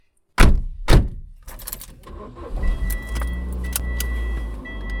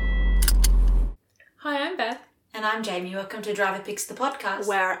And I'm Jamie. Welcome to Driver Picks the Podcast.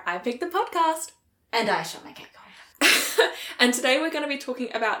 Where I pick the podcast. And I shall make it go. And today we're going to be talking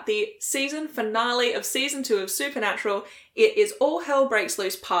about the season finale of Season 2 of Supernatural. It is All Hell Breaks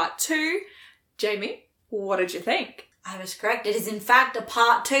Loose Part 2. Jamie, what did you think? I was correct. It is in fact a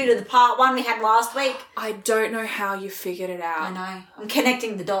Part 2 to the Part 1 we had last week. I don't know how you figured it out. I know. I'm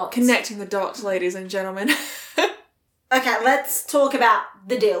connecting the dots. Connecting the dots, ladies and gentlemen. Okay, let's talk about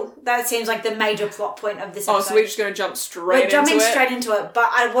the deal. That seems like the major plot point of this episode. Oh, so we're just going to jump straight into it? We're jumping straight into it, but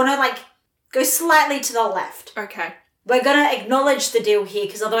I want to, go slightly to the left. Okay. We're going to acknowledge the deal here,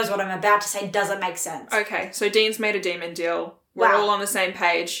 because otherwise what I'm about to say doesn't make sense. Okay, so Dean's made a demon deal. We're all on the same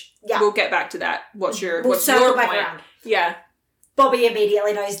page. Yeah. We'll get back to that. What's your We'll circle your back point? around. Yeah. Bobby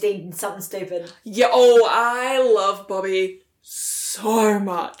immediately knows Dean did something stupid. Yeah, oh, I love Bobby so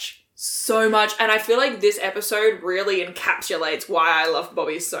much. So much. And I feel like this episode really encapsulates why I love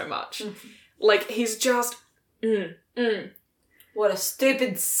Bobby so much. Mm-hmm. He's just... What a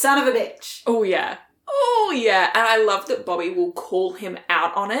stupid son of a bitch. Oh, yeah. Oh, yeah. And I love that Bobby will call him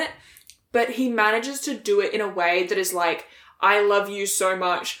out on it, but he manages to do it in a way that is like, I love you so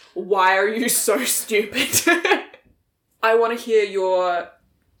much. Why are you so stupid? I want to hear your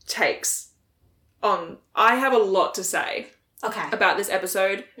takes on... I have a lot to say. Okay. About this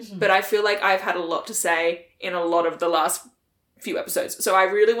episode, but I feel like I've had a lot to say in a lot of the last few episodes. So I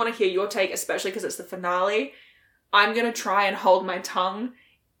really want to hear your take, especially because it's the finale. I'm going to try and hold my tongue.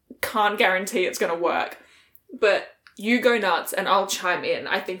 Can't guarantee it's going to work. But you go nuts and I'll chime in,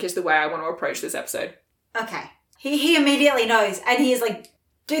 I think is the way I want to approach this episode. Okay. He immediately knows, and he's like,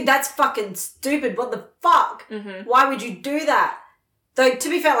 dude, that's fucking stupid. What the fuck? Mm-hmm. Why would you do that? Though, to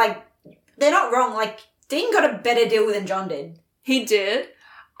be fair, they're not wrong. Dean got a better deal than John did. He did.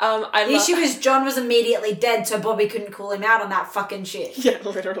 The issue is John was immediately dead, so Bobby couldn't call him out on that fucking shit. Yeah,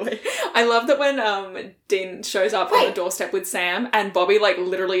 literally. I love that when Dean shows up on the doorstep with Sam and Bobby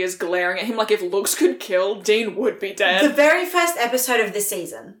literally is glaring at him if looks could kill, Dean would be dead. The very first episode of this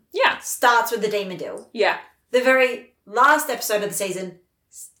season starts with the demon deal. Yeah. The very last episode of the season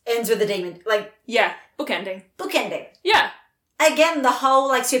ends with the demon. Yeah, bookending. Bookending. Yeah. Again, the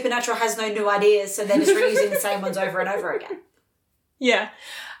whole, Supernatural has no new ideas, so they're just reusing the same ones over and over again. Yeah.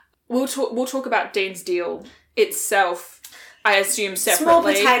 We'll talk about Dean's deal itself, I assume, separately. Small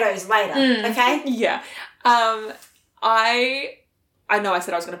potatoes later, okay? Yeah. I know I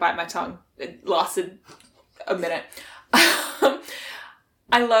said I was going to bite my tongue. It lasted a minute. I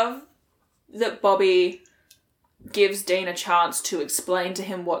love that Bobby gives Dean a chance to explain to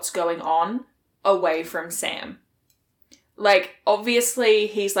him what's going on away from Sam. Obviously,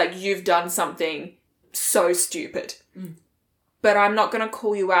 he's you've done something so stupid. But I'm not going to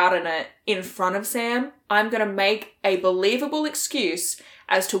call you out on it in front of Sam. I'm going to make a believable excuse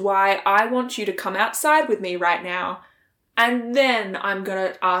as to why I want you to come outside with me right now. And then I'm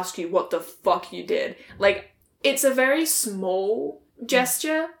going to ask you what the fuck you did. It's a very small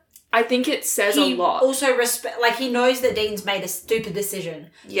gesture. I think it says a lot. He also he knows that Dean's made a stupid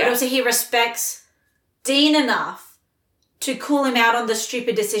decision. Yeah. But also he respects Dean enough to call him out on the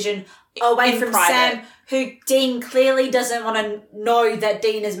stupid decision away from private. Sam, who Dean clearly doesn't want to know that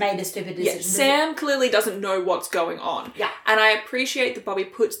Dean has made a stupid decision. Yeah, Sam clearly doesn't know what's going on. Yeah. And I appreciate that Bobby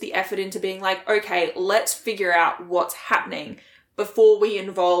puts the effort into being okay, let's figure out what's happening before we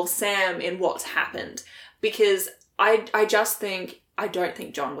involve Sam in what's happened. Because I don't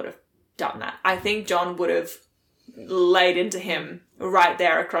think John would have done that. I think John would have laid into him right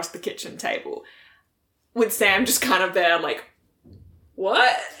there across the kitchen table. With Sam just kind of there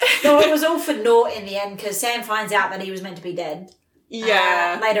what? No, it was all for naught in the end, because Sam finds out that he was meant to be dead.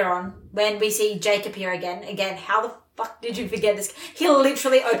 Yeah. Later on, when we see Jake appear again, how the fuck did you forget this? He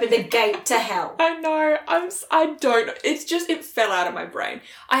literally opened a gate to hell. I know. I don't know. It fell out of my brain.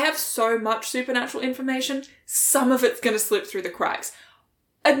 I have so much supernatural information. Some of it's going to slip through the cracks.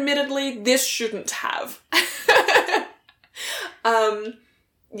 Admittedly, this shouldn't have.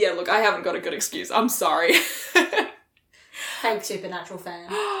 Yeah, look, I haven't got a good excuse. I'm sorry. Fake Supernatural fan.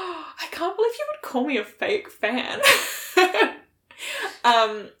 I can't believe you would call me a fake fan.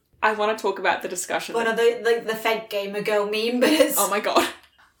 I want to talk about the discussion. One of the fake gamer girl meme, but it's... Oh my god.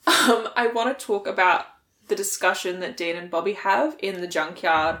 I want to talk about the discussion that Dean and Bobby have in the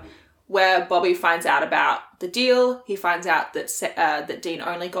junkyard, where Bobby finds out about the deal. He finds out that Dean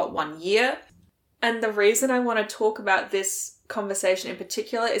only got 1 year. And the reason I want to talk about this conversation in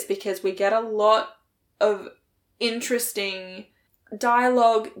particular is because we get a lot of interesting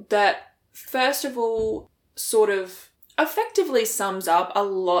dialogue that, first of all, sort of effectively sums up a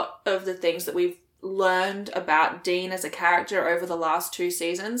lot of the things that we've learned about Dean as a character over the last 2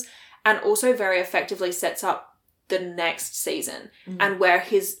 seasons, and also very effectively sets up the next season and where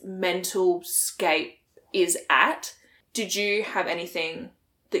his mental scape is at. Did you have anything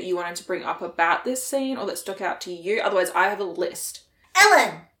that you wanted to bring up about this scene or that stuck out to you? Otherwise, I have a list.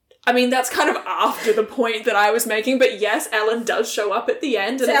 Ellen! I mean, that's kind of after the point that I was making, but yes, Ellen does show up at the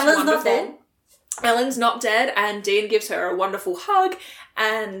end. And So it's Ellen's wonderful. not dead? Ellen's not dead, and Dean gives her a wonderful hug,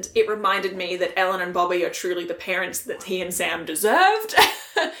 and it reminded me that Ellen and Bobby are truly the parents that he and Sam deserved.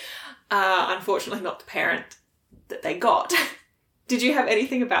 Unfortunately, not the parent that they got. Did you have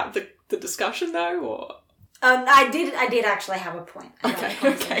anything about the discussion, though, or...? I did actually have a point.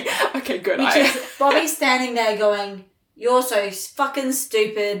 Okay, good. Which is Bobby standing there going, "You're so fucking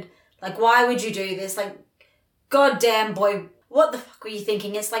stupid. Like, why would you do this? Like, goddamn boy, what the fuck were you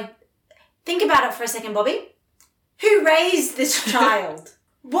thinking?" It's like, think about it for a second, Bobby. Who raised this child?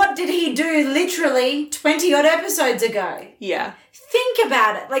 What did he do literally 20-odd episodes ago? Yeah. Think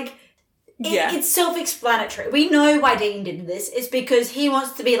about it. Like, it's self-explanatory. We know why Dean did this. It's because he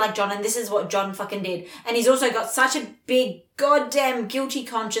wants to be like John, and this is what John fucking did. And he's also got such a big goddamn guilty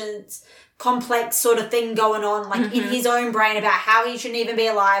conscience complex sort of thing going on, like in his own brain about how he shouldn't even be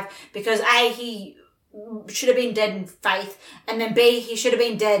alive because A, he should have been dead in Faith, and then B, he should have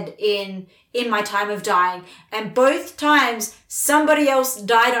been dead in My Time of Dying. And both times, somebody else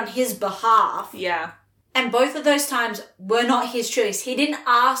died on his behalf. Yeah. And both of those times were not his choice. He didn't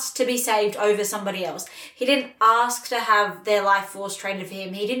ask to be saved over somebody else. He didn't ask to have their life force traded for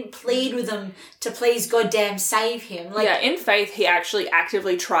him. He didn't plead with them to please goddamn save him. Like, yeah, in Faith, he actually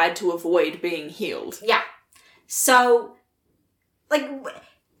actively tried to avoid being healed. Yeah. So, like,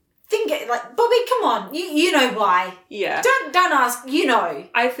 think, like, Bobby, come on. You know why. Yeah. Don't ask. You know.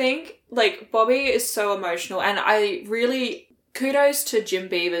 I think, like, Bobby is so emotional, and I really... Kudos to Jim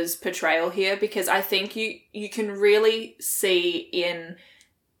Beaver's portrayal here, because I think you can really see in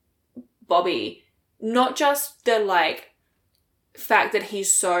Bobby not just the, like, fact that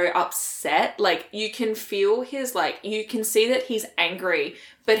he's so upset. Like, you can feel his, like, you can see that he's angry,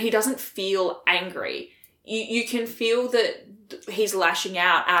 but he doesn't feel angry. You can feel that he's lashing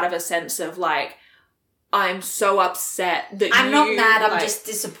out of a sense of, like, I'm so upset that I'm not mad, like, I'm just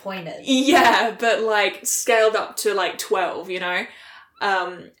disappointed. Yeah, but, like, scaled up to, like, 12, you know?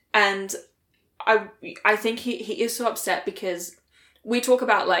 And I think he is so upset because we talk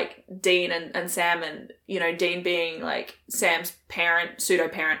about, like, Dean and Sam and, you know, Dean being, like, Sam's parent,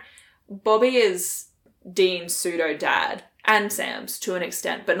 pseudo-parent. Bobby is Dean's pseudo-dad and Sam's to an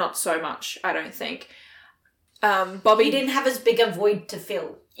extent, but not so much, I don't think. Bobby... He didn't have as big a void to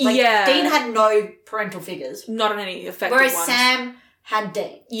fill. Like, yeah. Dean had no parental figures. Not on any effective whereas ones. Sam had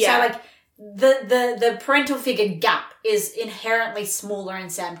Dean. Yeah. So, like, the parental figure gap is inherently smaller in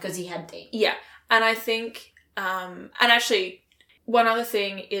Sam because he had Dean. Yeah. And I think, and actually, one other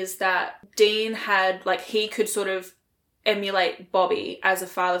thing is that Dean had, like, he could sort of emulate Bobby as a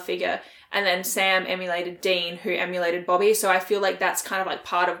father figure, and then Sam emulated Dean, who emulated Bobby. So I feel like that's kind of, like,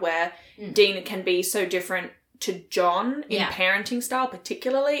 part of where Dean can be so different to John in parenting style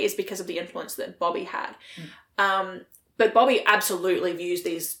particularly is because of the influence that Bobby had. But Bobby absolutely views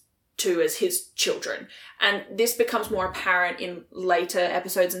these two as his children. And this becomes more apparent in later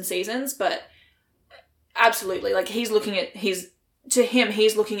episodes and seasons, but absolutely, like, he's looking at he's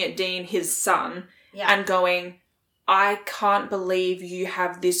looking at Dean, his son, and going, I can't believe you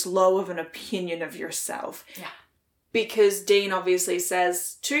have this low of an opinion of yourself. Yeah. Because Dean obviously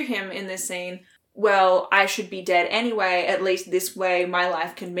says to him in this scene, well, I should be dead anyway, at least this way my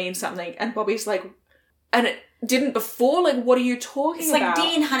life can mean something. And Bobby's like, and it didn't before? Like, what are you talking about? It's like,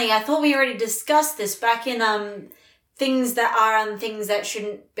 Dean, honey, I thought we already discussed this back in Things That Are and Things That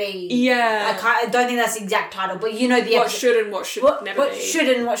Shouldn't Be. Yeah. I don't think that's the exact title, but you know the What episode. should and what should never be. What should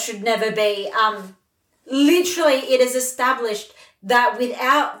and what should never be. Literally, it is established that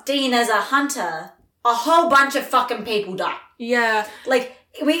without Dean as a hunter, a whole bunch of fucking people die. Yeah. Like,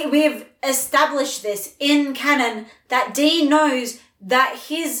 we've established this in canon that Dean knows that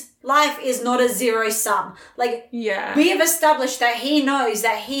his life is not a zero sum. Like, yeah. we have established that he knows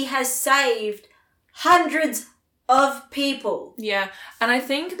that he has saved hundreds of people. Yeah. And I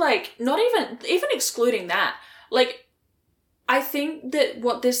think, like, not even excluding that, like, I think that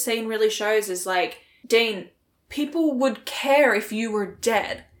what this scene really shows is, like, Dean, people would care if you were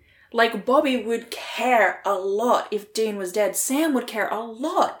dead. Like, Bobby would care a lot if Dean was dead. Sam would care a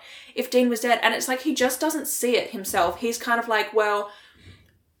lot if Dean was dead. And it's like, he just doesn't see it himself. He's kind of like, well,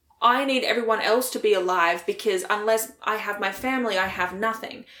 I need everyone else to be alive because unless I have my family, I have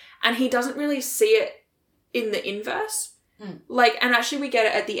nothing. And he doesn't really see it in the inverse. Like, and actually we get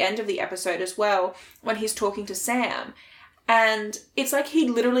it at the end of the episode as well when he's talking to Sam. And it's like he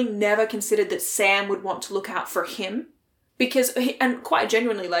literally never considered that Sam would want to look out for him. Because, and quite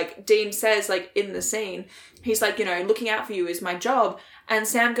genuinely, like, Dean says, like, in the scene, he's like, you know, looking out for you is my job. And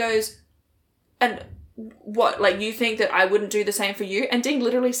Sam goes, and what, like, you think that I wouldn't do the same for you? And Dean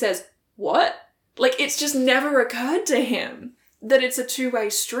literally says, what? Like, it's just never occurred to him that it's a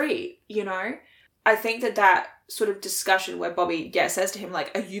two-way street, you know? I think that sort of discussion where Bobby, says to him, like,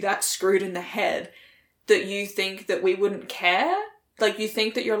 are you that screwed in the head that you think that we wouldn't care? Like, you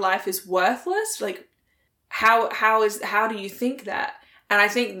think that your life is worthless? Like, how do you think that? And I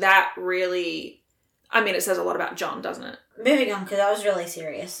think that really, I mean, it says a lot about John, doesn't it? Moving on, because I was really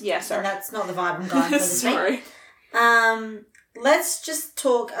serious. Yeah, sorry. And that's not the vibe I'm going for this week. Sorry. Let's just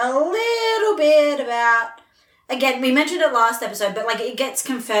talk a little bit about, again, we mentioned it last episode, but, like, it gets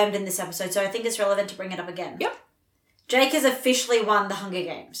confirmed in this episode, so I think it's relevant to bring it up again. Yep. Jake has officially won the Hunger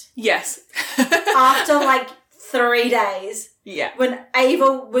Games. Yes. After, like, 3 days. Yeah. When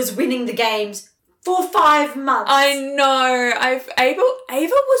Ava was winning the games for 5 months. I know. Ava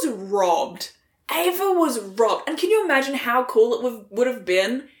was robbed. Ava was robbed. And can you imagine how cool it would have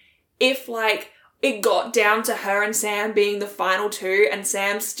been if, like, it got down to her and Sam being the final two and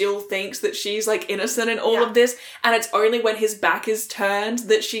Sam still thinks that she's, like, innocent in all of this, and it's only when his back is turned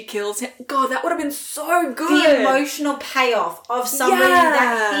that she kills him. God, that would have been so good. The emotional payoff of somebody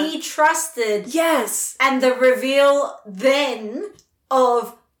that he trusted. Yes. And the reveal then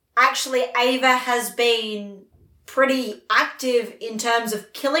of actually Ava has been pretty active in terms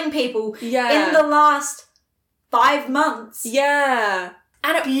of killing people in the last 5 months. Yeah.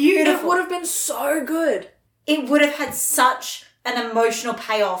 And beautiful. It would have been so good. It would have had such an emotional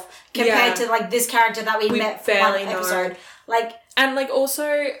payoff compared to, like, this character that we met for one episode. Like, and, like,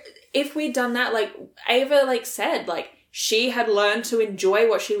 also, if we'd done that, like, Ava, like, said, like, she had learned to enjoy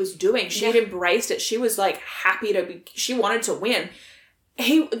what she was doing. She had embraced it. She was, like, happy she wanted to win.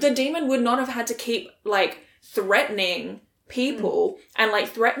 The demon would not have had to keep, like, threatening people and, like,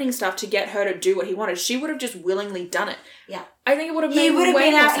 threatening stuff to get her to do what he wanted. She would have just willingly done it. Yeah. I think it would have made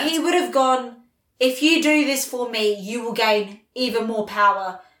way more sense. He would have gone, if you do this for me, you will gain even more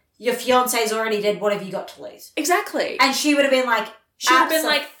power. Your fiance's already dead. What have you got to lose? Exactly. And she would have been like,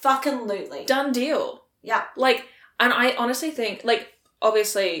 fucking lootly. Done deal. Yeah. Like, and I honestly think, like,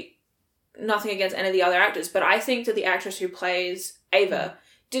 obviously, nothing against any of the other actors, but I think that the actress who plays Ava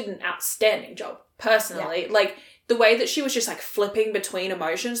did an outstanding job, personally. Yeah. Like, the way that she was just, like, flipping between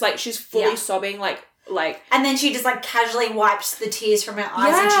emotions, like, she's fully sobbing, like... And then she just, like, casually wipes the tears from her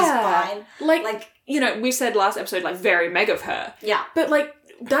eyes and she's fine. Like, you know, we said last episode, like, very Meg of her. Yeah. But, like,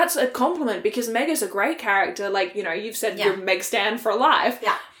 that's a compliment because Meg is a great character. Like, you know, you've said you're Meg Stan for life.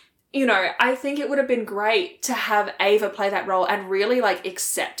 Yeah. You know, I think it would have been great to have Ava play that role and really, like,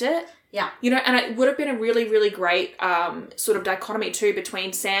 accept it. Yeah. You know, and it would have been a really, really great sort of dichotomy, too,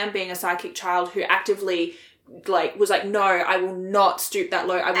 between Sam being a psychic child who actively... like, was like, no, I will not stoop that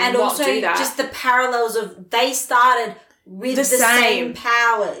low. I will not do that. And also just the parallels of they started with the same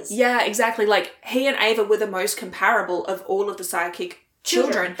powers. Yeah, exactly. Like, he and Ava were the most comparable of all of the psychic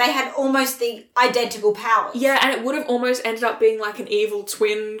children. They had almost the identical powers. Yeah, and it would have almost ended up being like an evil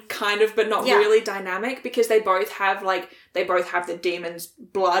twin kind of, but not really dynamic because they both have the demon's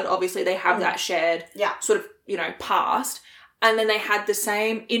blood. Obviously, they have that shared sort of, you know, past. And then they had the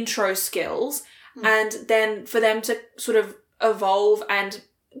same intro skills. And then for them to sort of evolve and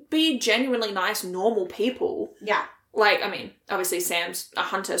be genuinely nice, normal people. Yeah. Like, I mean, obviously Sam's a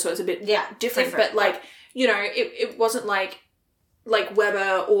hunter, so it's a bit different. But, like, you know, it wasn't like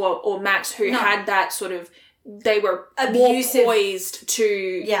Weber or Max who had that sort of... They were abusive, more poised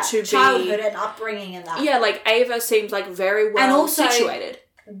to childhood and upbringing and that. Yeah, like, Ava seemed, like, very well and also, situated.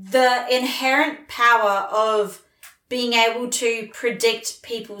 The inherent power of being able to predict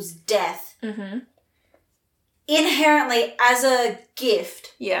people's death inherently as a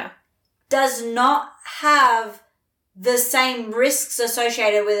gift does not have the same risks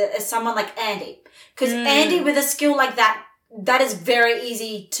associated with it as someone like Andy. Because Andy with a skill like that is very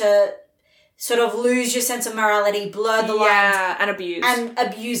easy to sort of lose your sense of morality, blur the lines. And abuse. And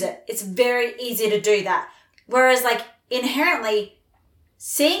abuse it. It's very easy to do that. Whereas, like, inherently,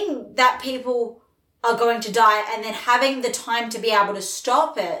 seeing that people are going to die and then having the time to be able to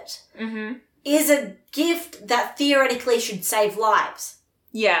stop it is a gift that theoretically should save lives.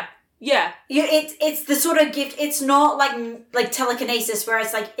 Yeah. Yeah. It's the sort of gift, it's not like telekinesis where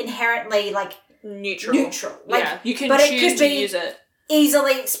it's, like, inherently, like, neutral. Like, you can choose to use it.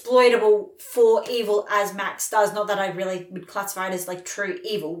 Easily exploitable for evil as Max does. Not that I really would classify it as, like, true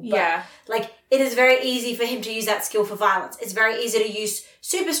evil. But, like, it is very easy for him to use that skill for violence. It's very easy to use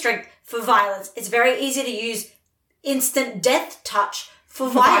super strength for violence. It's very easy to use instant death touch for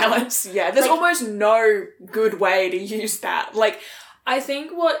violence. Yeah, there's almost no good way to use that. Like, I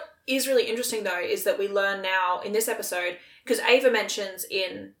think what is really interesting, though, is that we learn now in this episode, because Ava mentions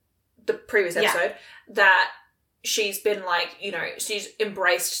in the previous episode that she's been like, you know, she's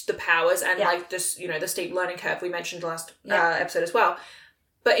embraced the powers and like this, you know, the steep learning curve we mentioned last episode as well.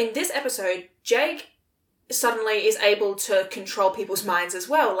 But in this episode, Jake suddenly is able to control people's minds as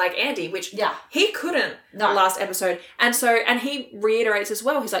well, like Andy, which he couldn't last episode. And he reiterates as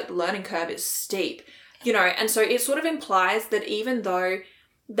well, he's like, the learning curve is steep, you know, and so it sort of implies that even though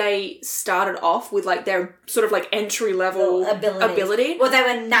they started off with like their sort of like entry level ability. Well, they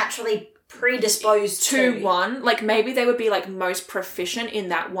were naturally predisposed to one, like maybe they would be like most proficient in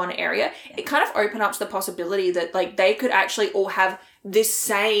that one area. It kind of opened up to the possibility that like they could actually all have the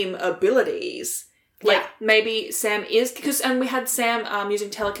same abilities. Like maybe Sam is, and we had Sam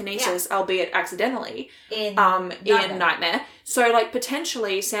using telekinesis, albeit accidentally, in Nightmare. So like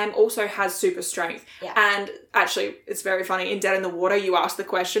potentially Sam also has super strength. Yeah. And actually, it's very funny. In Dead in the Water, you asked the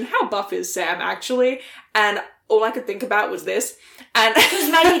question, "How buff is Sam actually?" And all I could think about was this. And because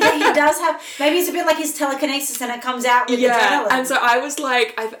maybe he does have, maybe it's a bit like his telekinesis and it comes out with adrenaline. And so I was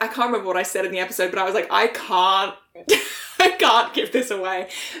like, I can't remember what I said in the episode, but I was like, I can't give this away.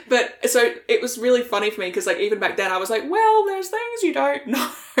 But so it was really funny for me because like even back then I was like, well, there's things you don't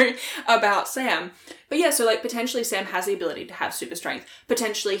know about Sam. But yeah, so like potentially Sam has the ability to have super strength.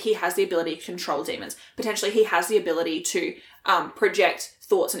 Potentially he has the ability to control demons. Potentially he has the ability to project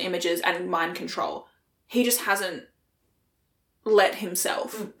thoughts and images and mind control. He just hasn't let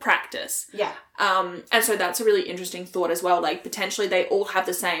himself practice. Yeah. And so that's a really interesting thought as well. Like potentially they all have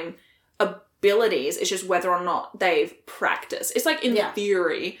the same abilities. It's just whether or not they've practiced. It's like in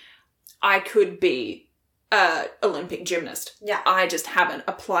theory, I could be an Olympic gymnast. Yeah. I just haven't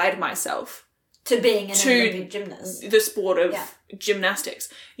applied myself to being an Olympic gymnast. The sport of gymnastics,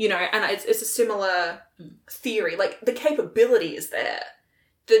 you know, and it's a similar theory. Like the capability is there.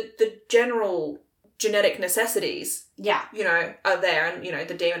 The general genetic necessities, you know, are there, and you know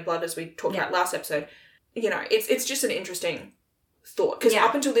the demon blood, as we talked about last episode. You know, it's just an interesting thought because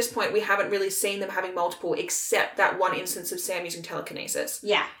up until this point we haven't really seen them having multiple, except that one instance of Sam using telekinesis.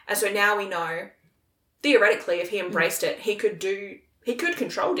 Yeah, and so now we know theoretically if he embraced it, he could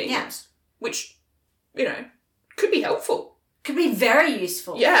control demons, which you know could be helpful, could be very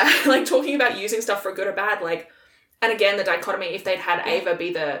useful. Yeah, like talking about using stuff for good or bad, like. And again, the dichotomy, if they'd had Ava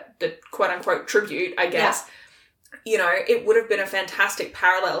be the quote-unquote tribute, I guess, you know, it would have been a fantastic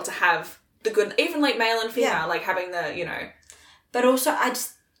parallel to have the good, even like male and female, like having the, you know. But also,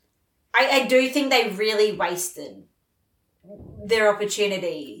 I do think they really wasted their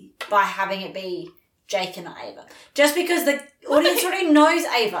opportunity by having it be Jake and Ava. Just because the audience already knows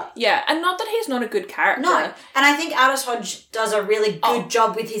Ava. Yeah, and not that he's not a good character. No, and I think Aldous Hodge does a really good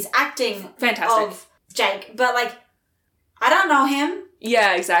job with his acting of Jake, but like, I don't know him.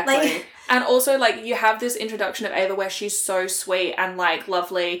 Yeah, exactly. Like, and also, like, you have this introduction of Ava where she's so sweet and, like,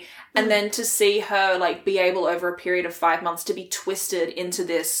 lovely. And then to see her, like, be able over a period of 5 months to be twisted into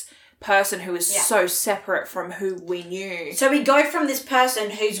this person who is so separate from who we knew. So we go from this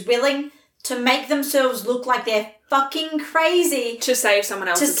person who's willing to make themselves look like they're fucking crazy. To save someone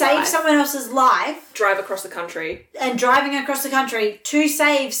else's life. Drive across the country. And driving across the country to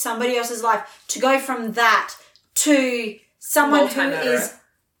save somebody else's life. To go from that to someone who is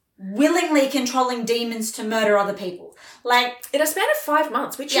willingly controlling demons to murder other people. Like, in a span of 5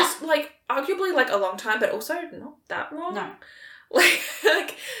 months, which is, like, arguably, like, a long time, but also not that long. No.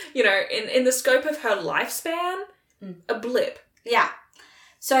 Like you know, in the scope of her lifespan, a blip. Yeah.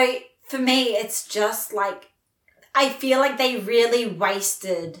 So, for me, it's just, like, I feel like they really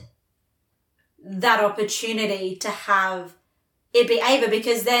wasted that opportunity to have it be Ava,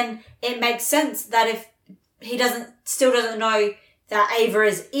 because then it makes sense that if he still doesn't know that Ava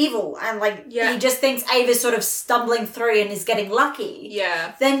is evil and he just thinks Ava's sort of stumbling through and is getting lucky.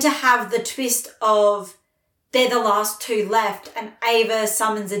 Yeah. Then to have the twist of they're the last two left and Ava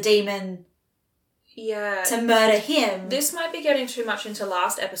summons a demon to murder him. This might be getting too much into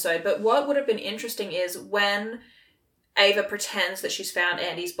last episode, but what would have been interesting is when Ava pretends that she's found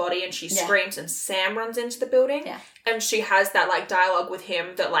Andy's body and she screams and Sam runs into the building and she has that like dialogue with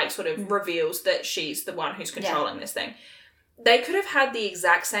him that like sort of reveals that she's the one who's controlling this thing. They could have had the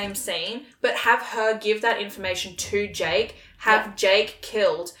exact same scene, but have her give that information to Jake, have Jake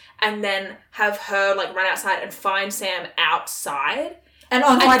killed, and then have her like run outside and find Sam outside and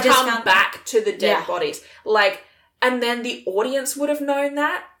come back to the dead bodies. Like, and then the audience would have known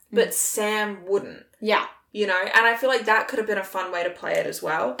that, but Sam wouldn't. Yeah. You know, and I feel like that could have been a fun way to play it as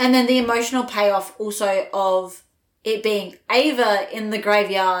well. And then the emotional payoff also of it being Ava in the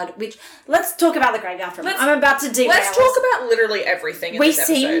graveyard, which, let's talk about the graveyard for a minute. I'm about to derail. Let's talk about literally everything in this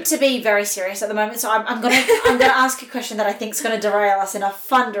episode. We seem to be very serious at the moment, so I'm gonna ask a question that I think is gonna derail us in a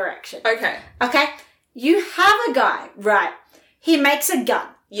fun direction. Okay. Okay? You have a guy, right? He makes a gun.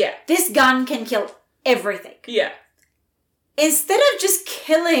 Yeah. This gun can kill everything. Yeah. Instead of just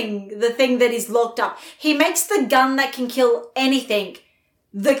killing the thing that is locked up, he makes the gun that can kill anything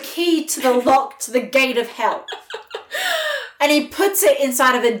the key to the lock to the gate of hell. And he puts it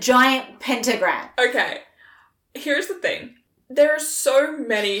inside of a giant pentagram. Okay. Here's the thing. There are so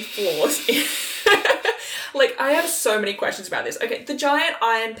many flaws in... Like, I have so many questions about this. Okay, the giant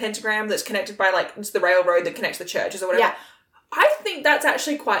iron pentagram that's connected by, like, it's the railroad that connects the churches or whatever. Yeah. I think that's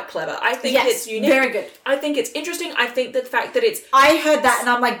actually quite clever. I think it's unique. Very good. I think it's interesting. I think the fact that it's... I heard that and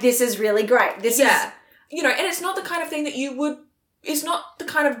I'm like, this is really great. This is... You know, and it's not the kind of thing that you would... It's not the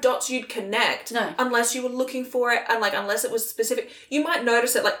kind of dots you'd connect unless you were looking for it and, like, unless it was specific. You might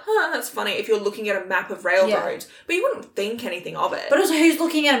notice it, like, that's funny if you're looking at a map of railroads, but you wouldn't think anything of it. But also, who's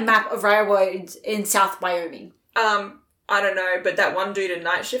looking at a map of railroads in South Wyoming? I don't know, but that one dude in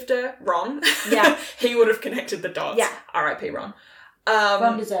Night Shifter, Ron, he would have connected the dots. Yeah. R.I.P. Ron.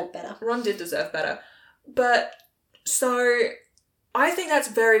 Ron deserved better. Ron did deserve better. But, so, I think that's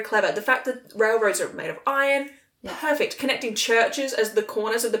very clever. The fact that railroads are made of iron... Yeah. Perfect. Connecting churches as the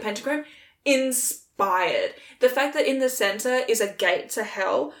corners of the pentagram. Inspired. The fact that in the centre is a gate to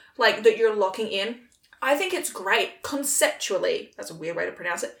hell, like, that you're locking in, I think it's great. Conceptually, that's a weird way to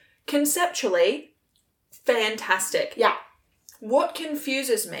pronounce it. Conceptually, fantastic. Yeah. What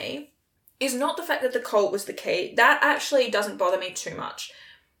confuses me is not the fact that the cult was the key. That actually doesn't bother me too much.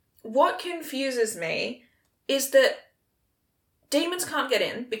 What confuses me is that demons can't get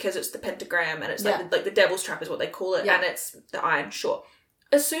in because it's the pentagram and it's like the devil's trap is what they call it, and it's the iron, sure.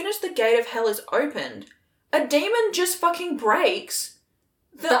 As soon as the gate of hell is opened, a demon just fucking breaks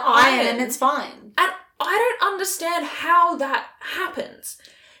the iron and it's fine. And I don't understand how that happens.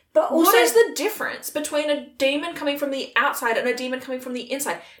 But also, what is the difference between a demon coming from the outside and a demon coming from the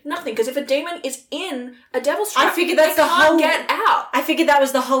inside? Nothing, because if a demon is in a devil's trap, I figured that's they can't get out. I figured that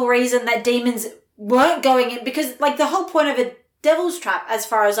was the whole reason that demons weren't going in, because, like, the whole point of a devil's trap, as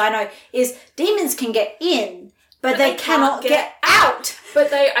far as I know, is demons can get in, but they cannot get out.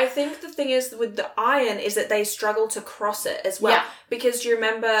 But I think the thing is with the iron is that they struggle to cross it as well. Yeah. Because do you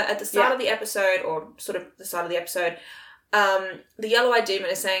remember at the start of the episode, or sort of the start of the episode, the yellow-eyed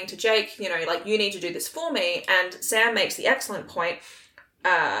demon is saying to Jake, you know, like, you need to do this for me. And Sam makes the excellent point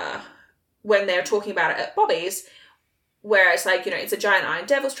when they're talking about it at Bobby's, where it's like, you know, it's a giant iron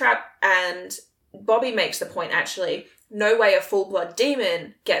devil's trap, and Bobby makes the point, actually, no way a full-blood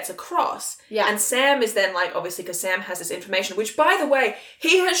demon gets across. Yeah. And Sam is then like, obviously, because Sam has this information, which, by the way,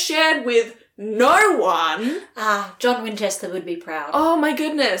 he has shared with no one. John Winchester would be proud. Oh, my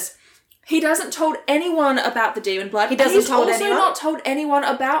goodness. He doesn't told anyone about the demon blood. He doesn't told anyone. He's also not told anyone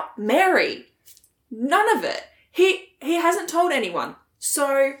about Mary. None of it. He hasn't told anyone.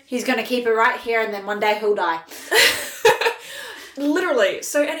 So... he's going to keep it right here, and then one day he'll die. Literally.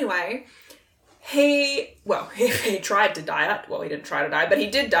 So anyway... He tried to die. Well, he didn't try to die, but he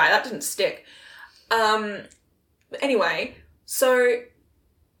did die. That didn't stick. Anyway, so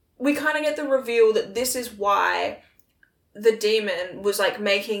we kind of get the reveal that this is why the demon was, like,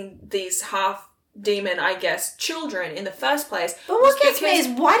 making these half-demon, I guess, children in the first place. But what gets me is,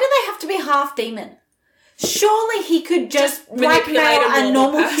 why do they have to be half-demon? Surely he could just blackmail a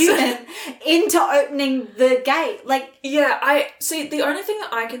normal human into opening the gate. Like, yeah, the only thing that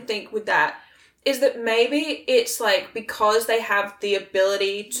I can think with that is that maybe it's, like, because they have the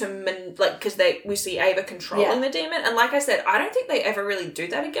ability to, because we see Ava controlling the demon, and like I said, I don't think they ever really do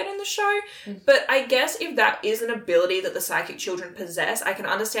that again in the show, but I guess if that is an ability that the psychic children possess, I can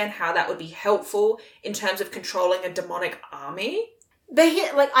understand how that would be helpful in terms of controlling a demonic army.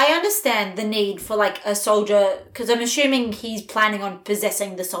 But I understand the need for, like, a soldier, because I'm assuming he's planning on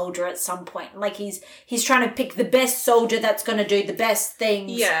possessing the soldier at some point. Like, he's trying to pick the best soldier that's going to do the best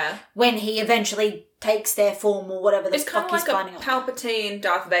things. Yeah. When he eventually takes their form or whatever the fuck he's planning on. It's kind of like a Palpatine,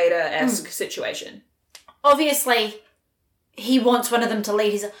 Darth Vader-esque situation. Obviously, he wants one of them to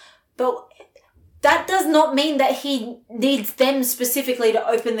lead his... But that does not mean that he needs them specifically to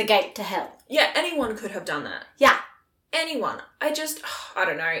open the gate to hell. Yeah, anyone could have done that. Yeah. Anyone. I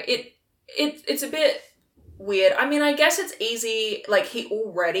don't know. It's a bit weird. I mean, I guess it's easy. Like, he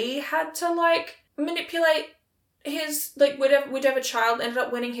already had to, like, manipulate his, like, whichever child ended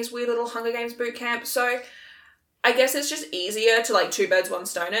up winning his weird little Hunger Games boot camp. So I guess it's just easier to, like, two birds, one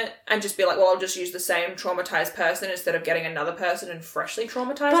stone it and just be like, well, I'll just use the same traumatized person instead of getting another person and freshly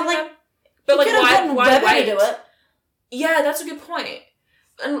traumatizing them. But, like, why wait? To do it. Yeah, that's a good point.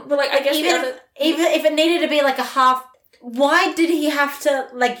 But like, I guess even if it needed to be like a half, why did he have to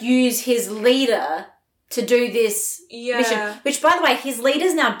like use his leader to do this mission? Which, by the way, his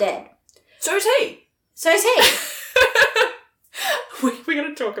leader's now dead. So is he. We're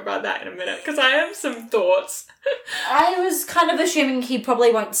going to talk about that in a minute because I have some thoughts. I was kind of assuming he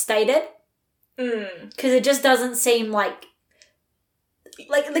probably won't state it. Because it just doesn't seem like...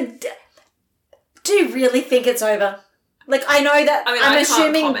 do you really think it's over? Like, I know that... I'm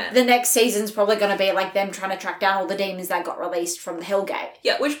assuming the next season's probably going to be like them trying to track down all the demons that got released from the Hellgate.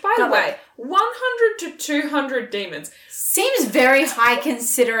 Yeah, which, by the way, 100 to 200 demons... Seems very high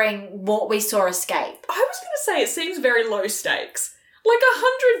considering what we saw escape. I was going to say, it seems very low stakes. Like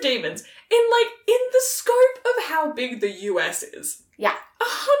 100 demons in the scope of how big the US is. Yeah.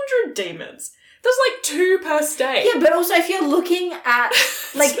 100 demons. There's like 2 per state. Yeah, but also if you're looking at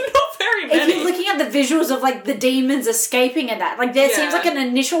like it's not very many. If you're looking at the visuals of like the demons escaping and that, like there seems like an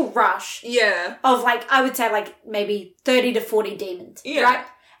initial rush. Yeah. Of like I would say like maybe 30 to 40 demons. Yeah. Right?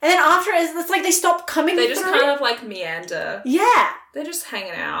 And then after it's like they stop coming They just kind of like meander. Yeah. They're just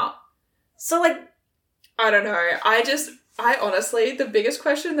hanging out. So like I don't know. I honestly, the biggest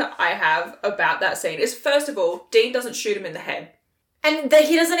question that I have about that scene is, first of all, Dean doesn't shoot him in the head. And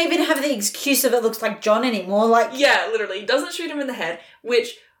he doesn't even have the excuse of it looks like John anymore. Like yeah, literally. He doesn't shoot him in the head,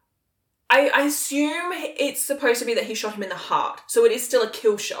 which I assume it's supposed to be that he shot him in the heart. So it is still a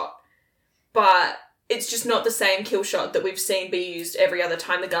kill shot. But it's just not the same kill shot that we've seen be used every other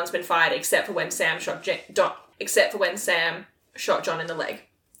time the gun's been fired, except for when Sam shot John in the leg.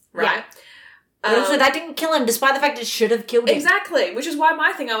 Right? Yeah. But also, that didn't kill him, despite the fact it should have killed him. Exactly, which is why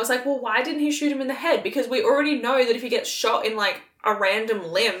my thing, I was like, well, why didn't he shoot him in the head? Because we already know that if he gets shot in, like, a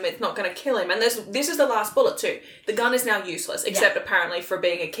random limb, it's not going to kill him. And this is the last bullet, too. The gun is now useless, except apparently for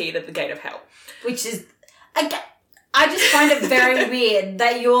being a key to the gate of hell. Which is... I just find it very weird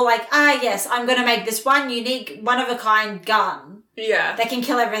that you're like, yes, I'm going to make this one unique, one-of-a-kind gun. Yeah. That can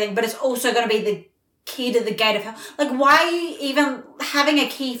kill everything, but it's also going to be the key to the gate of hell. Like, why are you even having a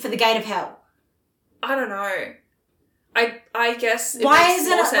key for the gate of hell? I don't know. I guess it why makes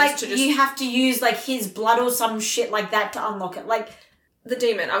isn't more it sense like to just... you have to use like his blood or some shit like that to unlock it? Like the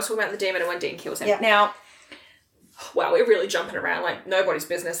demon. I was talking about the demon and when Dean kills him. Yeah. Now, wow, we're really jumping around like nobody's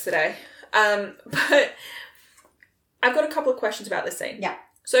business today. But I've got a couple of questions about this scene. Yeah.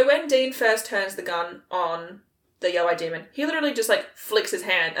 So when Dean first turns the gun on the yellow-eyed demon, he literally just like flicks his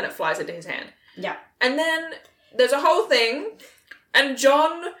hand and it flies into his hand. Yeah. And then there's a whole thing and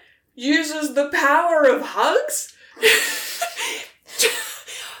John uses the power of hugs.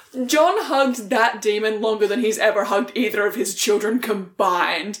 John hugged that demon longer than he's ever hugged either of his children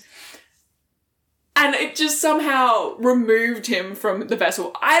combined. And it just somehow removed him from the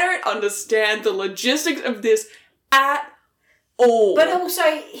vessel. I don't understand the logistics of this at all. But also,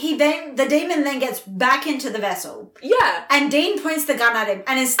 the demon then gets back into the vessel. Yeah. And Dean points the gun at him.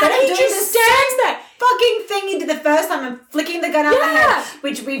 And instead of doing the same fucking thing he did the first time and flicking the gun out of the head,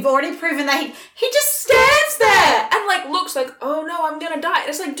 which we've already proven that he just stands there and like looks like, oh no, I'm gonna die. And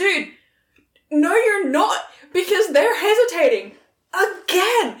it's like, dude, no you're not, because they're hesitating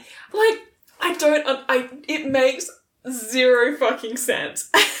again. Like, it makes zero fucking sense.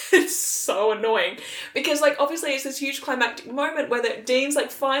 It's so annoying. Because, like, obviously it's this huge climactic moment where Dean's,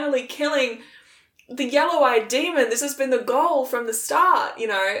 like, finally killing the yellow-eyed demon. This has been the goal from the start, you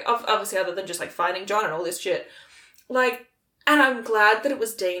know, obviously other than just, like, fighting John and all this shit. Like, and I'm glad that it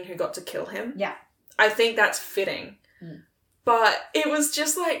was Dean who got to kill him. Yeah. I think that's fitting. But it was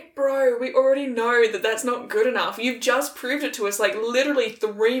just like, bro, we already know that that's not good enough. You've just proved it to us, like, literally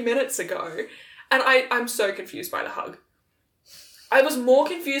 3 minutes ago. And I'm so confused by the hug. I was more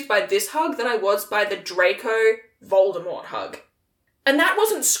confused by this hug than I was by the Draco Voldemort hug. And that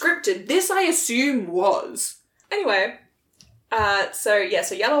wasn't scripted. This, I assume, was. Anyway, so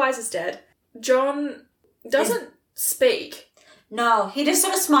Yellow Eyes is dead. John doesn't speak. No, he just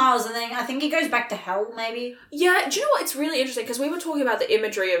sort of smiles and then I think he goes back to hell, maybe. Yeah, do you know what? It's really interesting because we were talking about the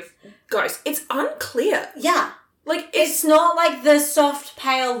imagery of ghosts. It's unclear. Yeah. Like, it's not like the soft,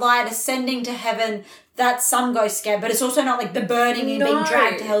 pale light ascending to heaven that some ghosts get, but it's also not like the burning and being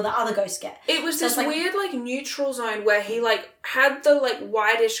dragged to hell that other ghosts get. It was this weird, like, neutral zone where he, like, had the, like,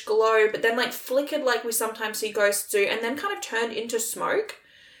 whitish glow, but then, like, flickered like we sometimes see ghosts do, and then kind of turned into smoke.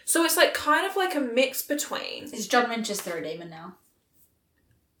 So it's, like, kind of like a mix between... Is John Winchester a demon now?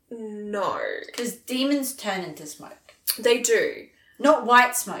 No. Because demons turn into smoke. They do. Not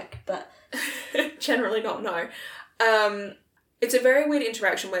white smoke, but... Generally not, no. It's a very weird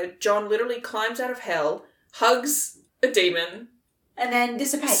interaction where John literally climbs out of hell, hugs a demon... And then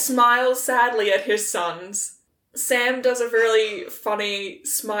dissipates. Smiles sadly at his sons, Sam does a really funny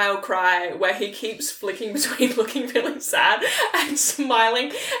smile cry where he keeps flicking between looking really sad and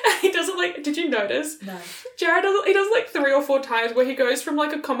smiling. And he does it like, did you notice? No. Jared does it, he does it like 3 or 4 times where he goes from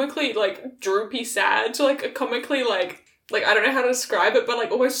like a comically like droopy sad to like a comically like I don't know how to describe it, but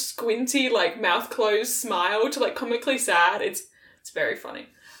like almost squinty, like mouth closed smile to like comically sad. It's very funny.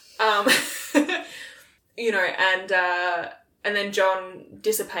 You know, and then John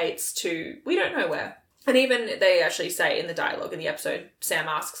dissipates to, we don't know where. And even they actually say in the dialogue in the episode, Sam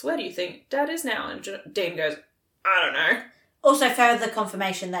asks, where do you think Dad is now? And Dean goes, I don't know. Also further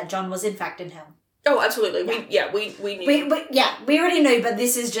confirmation that John was in fact in hell. Oh, absolutely. We knew. We already knew, but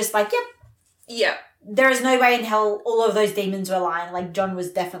this is just like, yep. Yeah. There is no way in hell all of those demons were lying. Like, John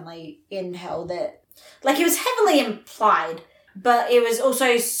was definitely in hell. That, like, it was heavily implied, but it was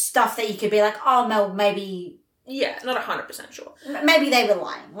also stuff that you could be like, oh, Mel, maybe... Yeah, not 100% sure. Maybe they were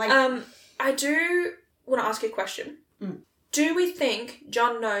lying. Like, I do want to ask you a question. Do we think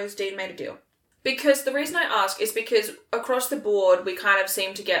John knows Dean made a deal? Because the reason I ask is because across the board, we kind of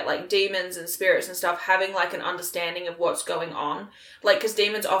seem to get, like, demons and spirits and stuff having, like, an understanding of what's going on. Like, because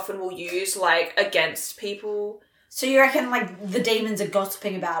demons often will use, like, against people. So you reckon, like, the demons are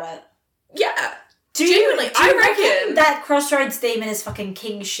gossiping about it? Yeah. Genuinely, I reckon that Crossroads demon is fucking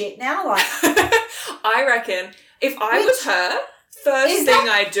king shit now. Like, I reckon if I was her, first thing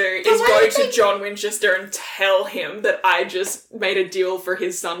I do is go to John Winchester and tell him that I just made a deal for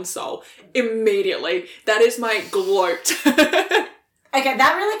his son's soul. Immediately. That is my gloat. Okay,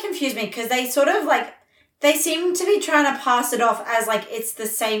 that really confused me because they sort of like, they seem to be trying to pass it off as like it's the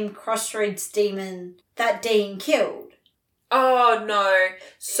same Crossroads demon that Dean killed. Oh, no.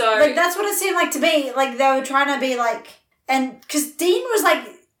 So... Like, that's what it seemed like to me. Like, they were trying to be like... And... Because Dean was, like,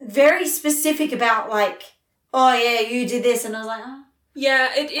 very specific about, like... Oh, yeah, you did this. And I was like, oh. Yeah,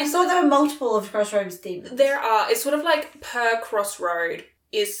 it is... I thought there were multiple of Crossroads demons. There are. It's sort of like per crossroad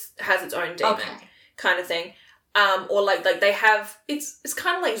has its own demon kind of thing. Or, like they have... It's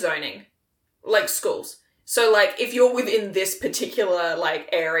kind of like zoning. Like schools. So, like, if you're within this particular, like,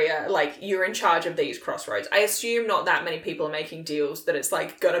 area, like, you're in charge of these crossroads. I assume not that many people are making deals that it's,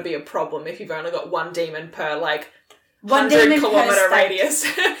 like, gonna be a problem if you've only got one demon per, like, 100-kilometer radius.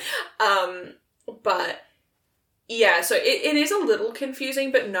 But, yeah, so it is a little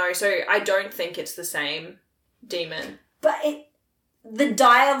confusing, but no, so I don't think it's the same demon. But the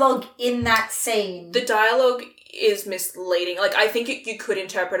dialogue in that scene... The dialogue is misleading. Like, I think you could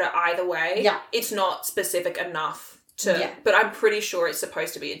interpret it either way. Yeah. It's not specific enough to... Yeah. But I'm pretty sure it's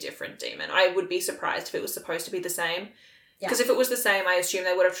supposed to be a different demon. I would be surprised if it was supposed to be the same. Because if it was the same, I assume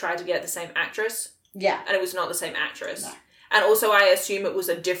they would have tried to get the same actress. Yeah. And it was not the same actress. No. And also I assume it was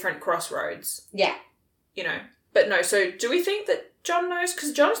a different crossroads. Yeah. You know. But no, so do we think that John knows?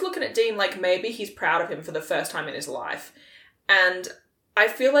 Because John's looking at Dean like maybe he's proud of him for the first time in his life. And... I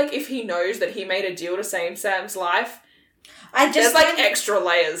feel like if he knows that he made a deal to save Sam's life, there's like extra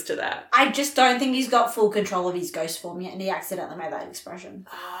layers to that. I just don't think he's got full control of his ghost form yet, and he accidentally made that expression.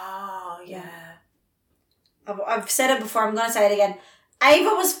 Oh, yeah. I've said it before, I'm going to say it again. Ava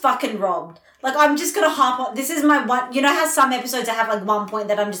was fucking robbed. Like, I'm just going to harp on... This is my one... You know how some episodes I have, like, one point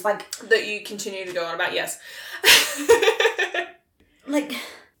that I'm just like... That you continue to go on about, yes. Like,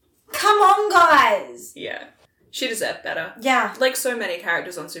 come on, guys! Yeah. She deserved better. Yeah. Like so many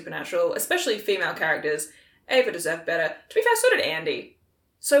characters on Supernatural, especially female characters, Ava deserved better. To be fair, so did Andy.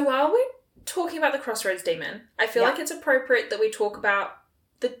 So while we're talking about the Crossroads demon, I feel like it's appropriate that we talk about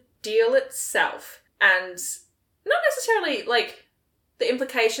the deal itself. And not necessarily, like, the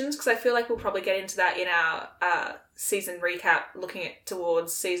implications, because I feel like we'll probably get into that in our season recap, looking at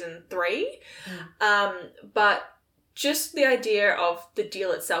towards season 3. But just the idea of the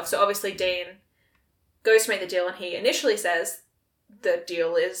deal itself. So obviously Dean... goes to make the deal, and he initially says the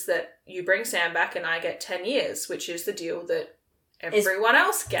deal is that you bring Sam back and I get 10 years, which is the deal that everyone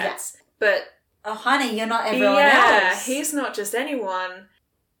else gets. Yeah. But... Oh, honey, you're not everyone else. Yeah, he's not just anyone.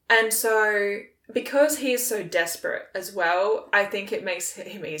 And so, because he's so desperate as well, I think it makes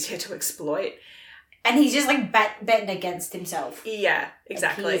him easier to exploit. And he's just, like, betting against himself. Yeah,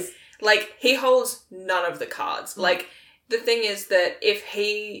 exactly. Like, he holds none of the cards. Like... The thing is that if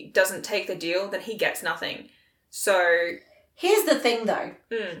he doesn't take the deal, then he gets nothing. So... Here's the thing, though.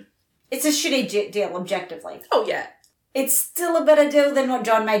 It's a shitty deal, objectively. Oh, yeah. It's still a better deal than what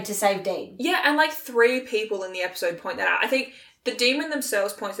John made to save Dean. Yeah, and like 3 people in the episode point that out. I think the demon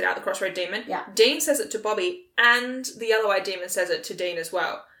themselves points it out, the Crossroad demon. Yeah. Dean says it to Bobby, and the Yellow-Eyed demon says it to Dean as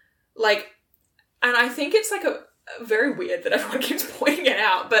well. Like, and I think it's like a very weird that everyone keeps pointing it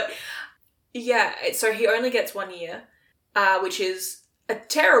out, but yeah, so he only gets 1 year. Which is a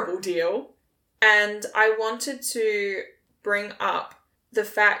terrible deal. And I wanted to bring up the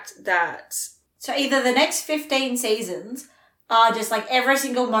fact that... So either the next 15 seasons are just like every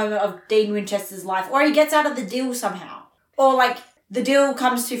single moment of Dean Winchester's life, or he gets out of the deal somehow. Or like the deal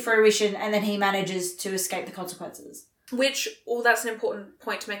comes to fruition and then he manages to escape the consequences. Which, well, that's an important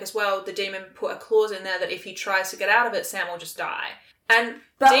point to make as well. The demon put a clause in there that if he tries to get out of it, Sam will just die.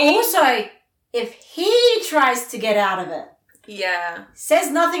 But also, if he tries to get out of it,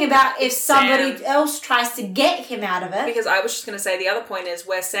 says nothing about if somebody else tries to get him out of it. Because I was just going to say the other point is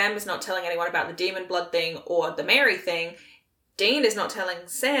where Sam is not telling anyone about the demon blood thing or the Mary thing, Dean is not telling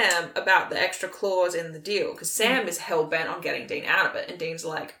Sam about the extra clause in the deal because Sam is hell-bent on getting Dean out of it and Dean's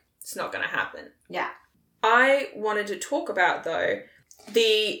like, it's not going to happen. Yeah. I wanted to talk about, though,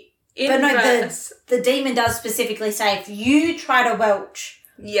 the inverse... But no, the demon does specifically say if you try to welch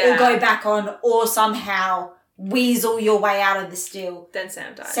or go back on or somehow weasel your way out of this deal... Then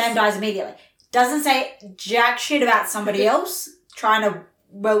Sam dies. Sam dies immediately. Doesn't say jack shit about somebody else trying to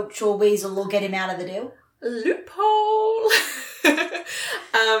welch or weasel or get him out of the deal. Loophole!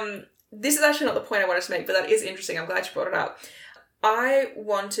 This is actually not the point I wanted to make, but that is interesting. I'm glad you brought it up. I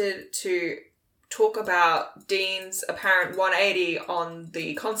wanted to talk about Dean's apparent 180 on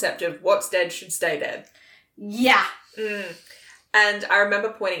the concept of what's dead should stay dead. Yeah. And I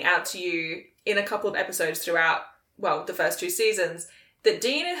remember pointing out to you in a couple of episodes throughout, well, the first 2 seasons, that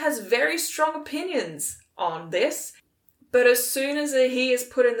Dean has very strong opinions on this. But as soon as he is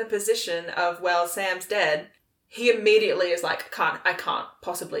put in the position of, well, Sam's dead, he immediately is like, I can't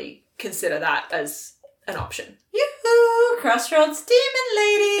possibly consider that as an option. Yoo-hoo! Crossroads demon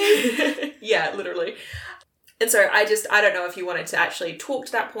lady! Yeah, literally. And so I don't know if you wanted to actually talk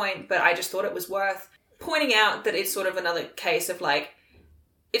to that point, but I just thought it was worth pointing out that it's sort of another case of like,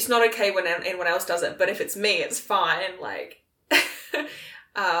 it's not okay when anyone else does it, but if it's me, it's fine. Like,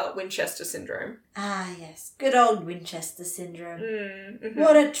 Winchester syndrome. Ah, yes. Good old Winchester syndrome. Mm-hmm.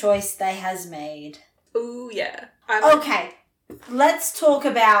 What a choice they has made. Ooh, yeah. Okay, let's talk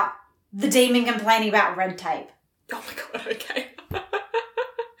about the demon complaining about red tape. Oh my god, okay.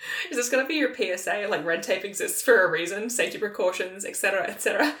 Is this going to be your PSA? Like, red tape exists for a reason, safety precautions, etc.,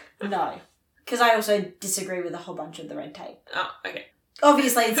 etc.? No, because I also disagree with a whole bunch of the red tape. Oh, okay.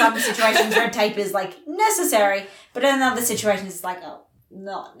 Obviously, in some situations, red tape is, like, necessary, but in other situations, it's like, oh,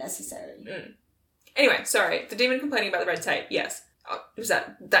 not necessary. Anyway, sorry. The demon complaining about the red tape, yes. Oh, was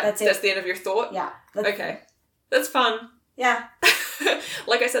that's the end of your thought? Yeah. Okay. That's fun. Yeah.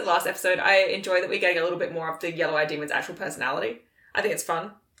 Like I said last episode, I enjoy that we're getting a little bit more of the Yellow-Eyed Demon's actual personality. I think it's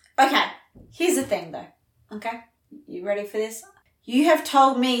fun. Okay. Here's the thing, though. Okay? You ready for this? You have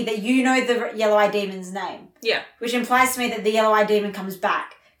told me that you know the Yellow-Eyed Demon's name. Yeah. Which implies to me that the Yellow-Eyed Demon comes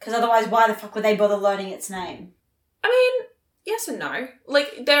back. Because otherwise, why the fuck would they bother learning its name? I mean, yes and no.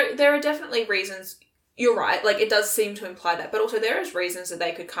 Like, there are definitely reasons... You're right. Like, it does seem to imply that. But also, there is reasons that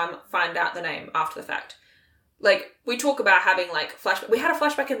they could come find out the name after the fact. Like, we talk about having, like, flashback. We had a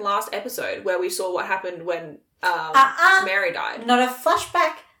flashback in last episode where we saw what happened when Mary died. Not a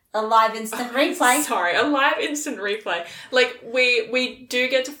flashback. A live instant replay. Sorry, a live instant replay. Like, we do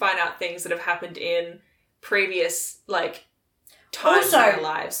get to find out things that have happened in previous, like, times also, in our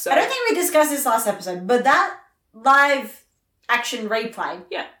lives. So. I don't think we discussed this last episode, but that live action replay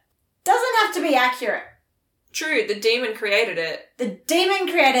doesn't have to be accurate. True, the demon created it. The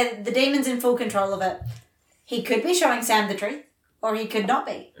demon created it. The demon's in full control of it. He could be showing Sam the truth, or he could not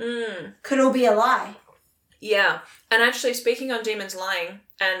be. Could all be a lie. Yeah. And actually, speaking on demons lying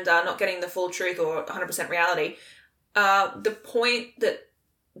and not getting the full truth or 100% reality, the point that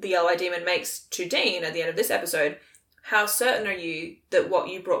the Yellow-Eyed Demon makes to Dean at the end of this episode, how certain are you that what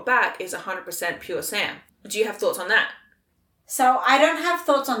you brought back is 100% pure Sam? Do you have thoughts on that? So I don't have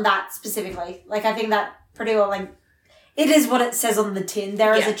thoughts on that specifically. Like, I think that pretty well, like, it is what it says on the tin.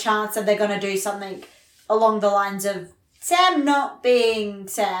 There is a chance that they're going to do something along the lines of Sam not being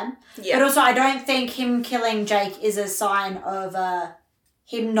Sam. Yeah. But also, I don't think him killing Jake is a sign of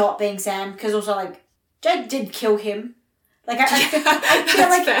him not being Sam. Because also, like, Jake did kill him. Like, I feel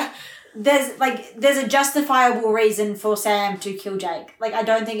like fair. There's a justifiable reason for Sam to kill Jake. Like, I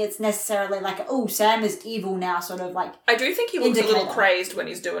don't think it's necessarily like, oh, Sam is evil now, sort of like. I do think he looks a little crazed when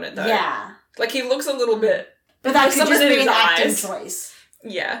he's doing it, though. Yeah. Like, he looks a little bit. But that could just be an acting choice.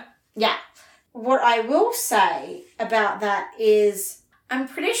 Yeah. Yeah. What I will say about that is, I'm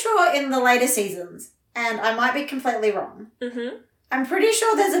pretty sure in the later seasons, and I might be completely wrong, I'm pretty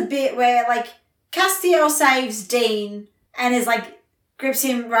sure there's a bit where, like, Castiel saves Dean and is, like, grips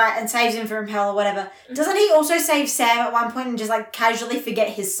him right and saves him from hell or whatever. Doesn't he also save Sam at one point and just, like, casually forget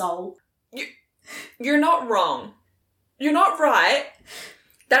his soul? You're not wrong. You're not right.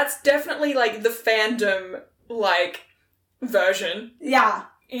 That's definitely, like, the fandom, like, version. Yeah.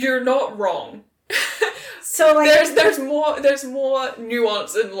 You're not wrong. So, like... There's more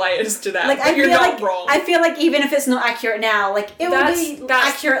nuance and layers to that. Like, but you're not wrong. I feel like even if it's not accurate now, like, it will be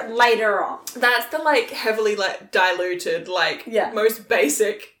accurate later on. That's the, like, heavily, like, diluted, like, most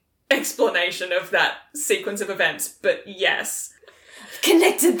basic explanation of that sequence of events. But yes.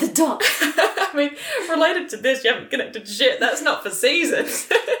 Connected the dots. I mean, related to this, you haven't connected shit. That's not for seasons.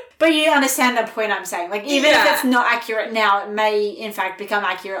 But you understand the point I'm saying. Like, even if it's not accurate now, it may, in fact, become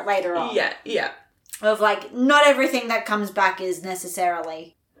accurate later on. Yeah. Of, like, not everything that comes back is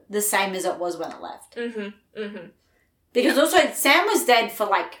necessarily the same as it was when it left. Because also, Sam was dead for,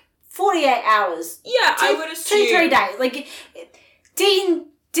 like, 48 hours. Yeah, I would assume. 2-3 days. Like, Dean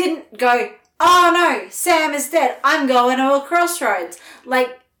didn't go, oh no, Sam is dead. I'm going to a crossroads.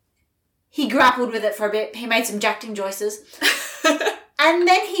 Like, he grappled with it for a bit. He made some Jack-Ting choices. And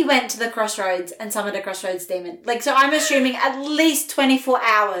then he went to the crossroads and summoned a crossroads demon. Like, so I'm assuming at least 24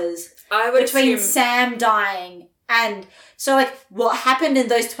 hours between Sam dying and... So, like, what happened in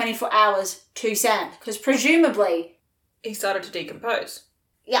those 24 hours to Sam? Because presumably... He started to decompose.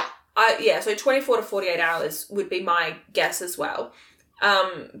 Yeah. So 24 to 48 hours would be my guess as well.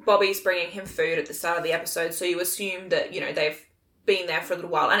 Bobby's bringing him food at the start of the episode, so you assume that, you know, they've been there for a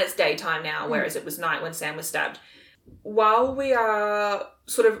little while, and it's daytime now, whereas it was night when Sam was stabbed. While we are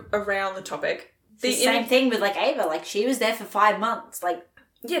sort of around the topic... The same thing with, like, Ava. Like, she was there for 5 months. Like...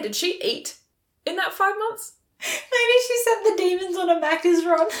 Yeah, did she eat in that 5 months? Maybe she sent the demons on a Macca's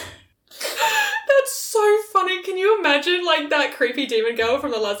run. That's so funny. Can you imagine, like, that creepy demon girl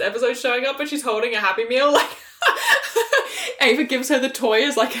from the last episode showing up and she's holding a Happy Meal? Like, Ava gives her the toy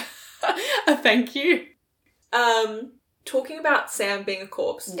as, like, a thank you. Talking about Sam being a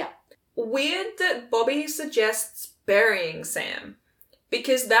corpse. Yeah. Weird that Bobby suggests burying Sam.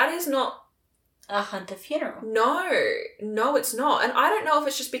 Because that is not... a Hunter funeral. No, it's not. And I don't know if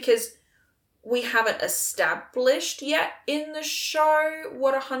it's just because we haven't established yet in the show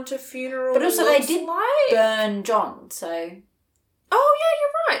what a Hunter funeral looks like. But also they did burn John, so... Oh, yeah,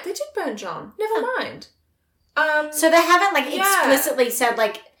 you're right. They did burn John. Never mind. So they haven't, like, explicitly said,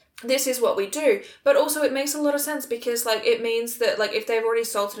 like... This is what we do. But also it makes a lot of sense because, like, it means that, like, if they've already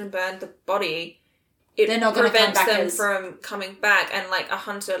salted and burned the body... They're not prevents them from coming back, and, like, a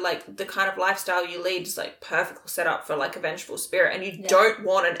hunter, like, the kind of lifestyle you lead is, like, perfectly set up for, like, a vengeful spirit, and you don't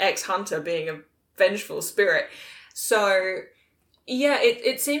want an ex-hunter being a vengeful spirit. So, yeah,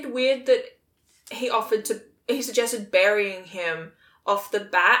 it seemed weird that he suggested burying him off the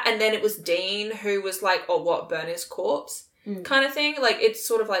bat, and then it was Dean who was like, oh, what, burn his corpse? Kind of thing. Like, it's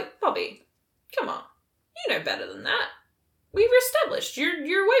sort of like, Bobby, come on, you know better than that. We've established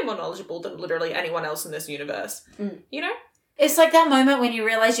you're way more knowledgeable than literally anyone else in this universe. You know? It's like that moment when you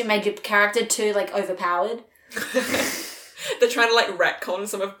realise you made your character too, like, overpowered. They're trying to, like, retcon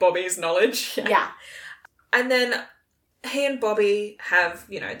some of Bobby's knowledge. Yeah. And then he and Bobby have,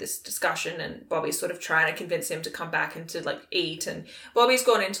 you know, this discussion, and Bobby's sort of trying to convince him to come back and to, like, eat. And Bobby's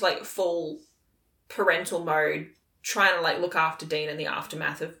gone into, like, full parental mode, trying to, like, look after Dean in the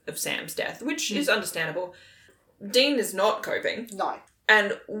aftermath of Sam's death, which is understandable. Dean is not coping. No.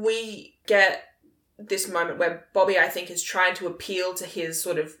 And we get this moment where Bobby, I think, is trying to appeal to his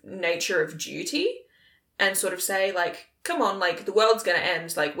sort of nature of duty and sort of say, like, come on, like, the world's going to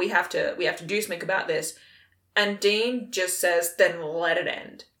end. Like, we have to do something about this. And Dean just says, then let it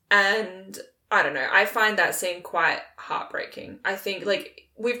end. And I don't know. I find that scene quite heartbreaking. I think, like,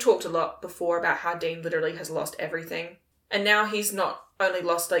 we've talked a lot before about how Dean literally has lost everything. And now he's not only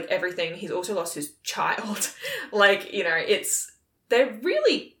lost, like, everything, he's also lost his child. Like, you know, they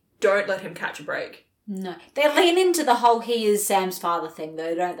really don't let him catch a break. No. They lean into the whole he is Sam's father thing,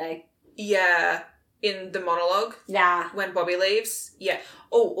 though, don't they? Yeah. In the monologue. Yeah. When Bobby leaves. Yeah.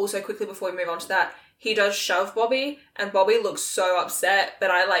 Oh, also quickly before we move on to that, he does shove Bobby, and Bobby looks so upset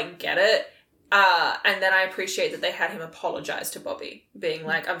that I, like, get it. And then I appreciate that they had him apologise to Bobby, being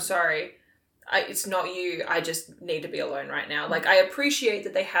like, I'm sorry, it's not you, I just need to be alone right now. Like, I appreciate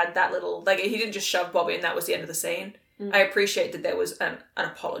that they had that little, like, he didn't just shove Bobby and that was the end of the scene. I appreciate that there was an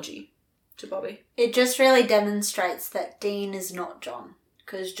apology to Bobby. It just really demonstrates that Dean is not John,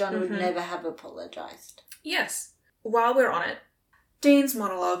 because John would never have apologised. Yes. While we're on it, Dean's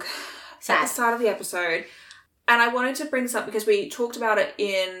monologue at the start of the episode. And I wanted to bring this up because we talked about it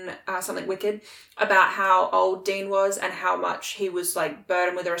in Something Wicked, about how old Dean was and how much he was, like,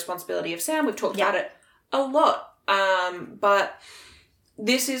 burdened with the responsibility of Sam. We've talked about it a lot. But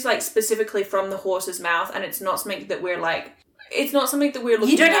this is, like, specifically from the horse's mouth, and it's not something that we're, like, it's not something that we're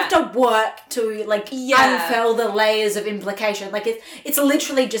looking at. You don't have to work to, like, unfurl the layers of implication. Like, it's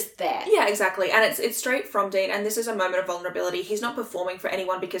literally just there. Yeah, exactly. And it's straight from Dean, and this is a moment of vulnerability. He's not performing for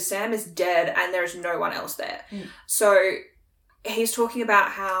anyone because Sam is dead and there's no one else there. So he's talking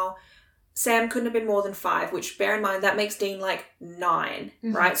about how Sam couldn't have been more than 5, which, bear in mind, that makes Dean, like, 9,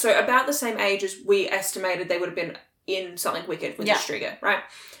 right? So about the same age as we estimated they would have been in Something Wicked with the Striga, right?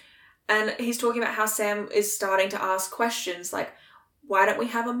 And he's talking about how Sam is starting to ask questions like, why don't we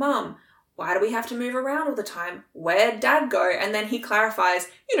have a mum? Why do we have to move around all the time? Where'd Dad go? And then he clarifies,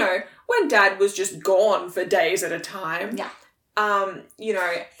 you know, when Dad was just gone for days at a time. Yeah. You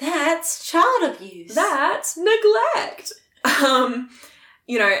know. That's child abuse. That's neglect.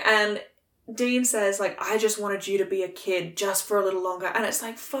 You know, and Dean says, like, I just wanted you to be a kid just for a little longer. And it's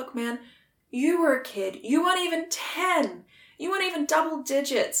like, fuck, man, you were a kid. You weren't even 10. You weren't even double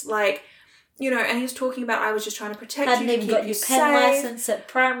digits. Like, you know, and he's talking about, I was just trying to protect you, to keep you safe. Hadn't even got your pen license at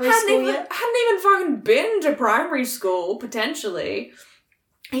primary school yet. Hadn't even fucking been to primary school, potentially.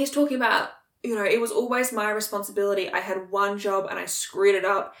 He's talking about, you know, it was always my responsibility. I had one job and I screwed it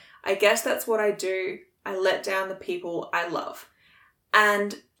up. I guess that's what I do. I let down the people I love.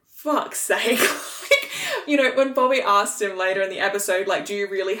 And fuck's sake. Like, you know, when Bobby asked him later in the episode, like, do you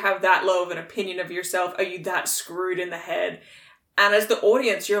really have that low of an opinion of yourself? Are you that screwed in the head? And as the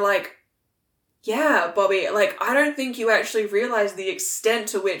audience, you're like, yeah, Bobby, like, I don't think you actually realize the extent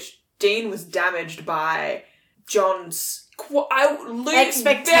to which Dean was damaged by John's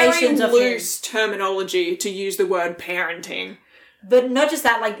expectations very loose terminology, to use the word parenting. But not just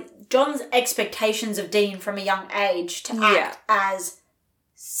that, like, John's expectations of Dean from a young age to act as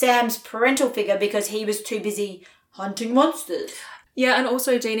Sam's parental figure because he was too busy hunting monsters. Yeah, and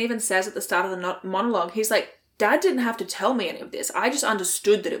also Dean even says at the start of the monologue, he's like, Dad didn't have to tell me any of this. I just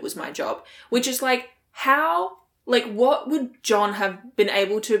understood that it was my job. Which is like, how, like, what would John have been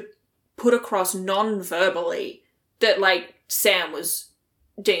able to put across non-verbally that, like, Sam was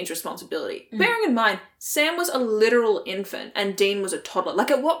Dean's responsibility? Bearing in mind, Sam was a literal infant and Dean was a toddler. Like,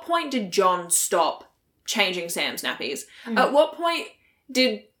 at what point did John stop changing Sam's nappies? At what point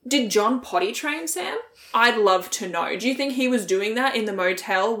did John potty train Sam? I'd love to know. Do you think he was doing that in the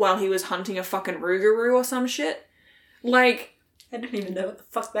motel while he was hunting a fucking Rougarou or some shit? Like, I don't even know what the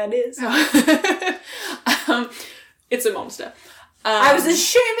fuck that is. It's a monster. I was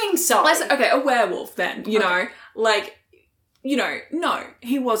assuming so. Okay, a werewolf then, you know? Like, you know, no,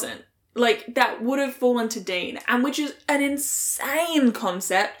 he wasn't. Like, that would have fallen to Dean, and which is an insane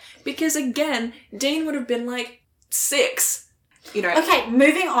concept because, again, Dean would have been, like, 6. You know. Okay,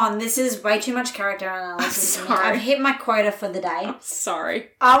 moving on. This is way too much character analysis. Sorry. I've hit my quota for the day. I'm sorry.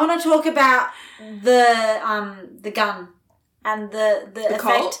 I want to talk about the gun and the effect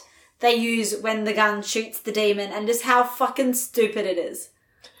Colt? they use when the gun shoots the demon and just how fucking stupid it is.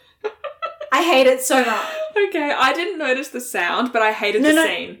 I hate it so much. Okay, I didn't notice the sound, but I hated the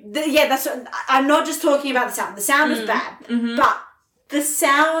scene. That's. I'm not just talking about the sound. The sound is bad, but the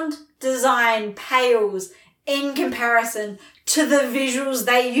sound design pales in comparison to the visuals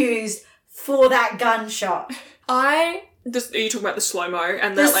they used for that gunshot. Are you talking about the slow-mo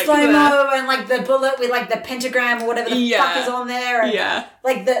and the slow-mo and like the bullet with like the pentagram or whatever the fuck is on there? And,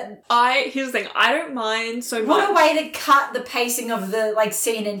 like here's the thing. I don't mind so much. What a way to cut the pacing of the like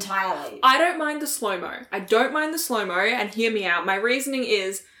scene entirely. I don't mind the slow-mo. And hear me out. My reasoning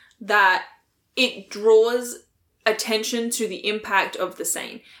is that it draws attention to the impact of the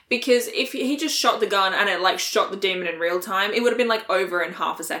scene, because if he just shot the gun and it like shot the demon in real time, it would have been like over in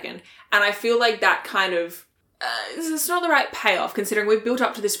half a second, and I feel like that kind of it's not the right payoff considering we've built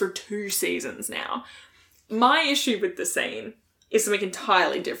up to this for 2 seasons now. My issue with the scene is something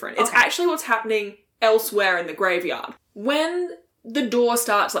entirely different. It's actually what's happening elsewhere in the graveyard. When the door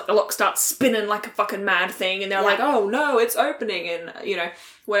starts, like the lock starts spinning like a fucking mad thing, and they're like, oh no, it's opening, and you know,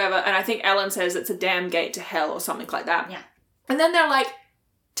 whatever. And I think Ellen says it's a damn gate to hell or something like that. Yeah. And then they're like,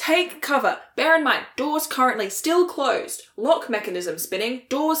 take cover. Bear in mind, doors currently still closed. Lock mechanism spinning,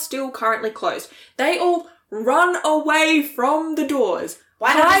 doors still currently closed. They all run away from the doors.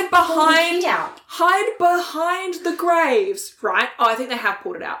 Hide behind the graves, right? Oh, I think they have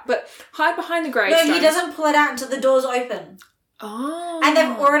pulled it out, but hide behind the gravestones. No, he doesn't pull it out until the door's open. Oh. And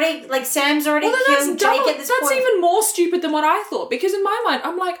they've already, like, Sam's already killed Jake at this point. That's even more stupid than what I thought, because in my mind,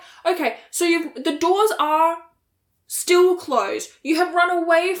 I'm like, okay, so the doors are still closed. You have run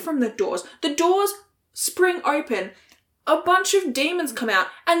away from the doors. The doors spring open. A bunch of demons come out,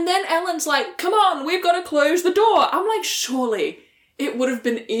 and then Ellen's like, come on, we've got to close the door. I'm like, surely it would have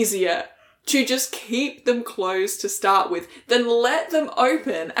been easier to just keep them closed to start with, then let them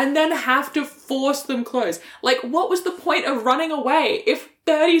open and then have to force them closed. Like, what was the point of running away if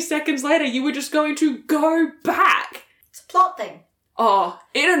 30 seconds later you were just going to go back? It's a plot thing. Oh,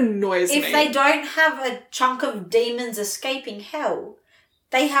 it annoys me. If they don't have a chunk of demons escaping hell,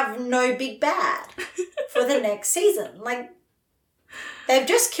 they have no big bad for the next season. Like, they've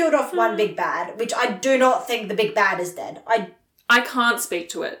just killed off one big bad, which I do not think the big bad is dead. I can't speak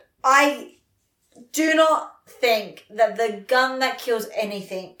to it. I do not think that the gun that kills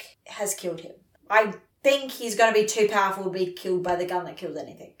anything has killed him. I think he's going to be too powerful to be killed by the gun that kills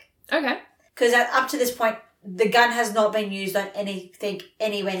anything. Okay. Because up to this point, the gun has not been used on anything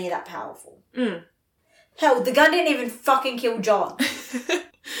anywhere near that powerful. Mm. Hell, the gun didn't even fucking kill John.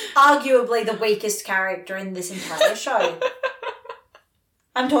 Arguably the weakest character in this entire show.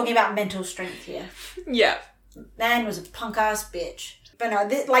 I'm talking about mental strength here. Yeah. Man was a punk-ass bitch. But no,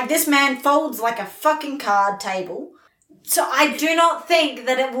 this man folds like a fucking card table. So I do not think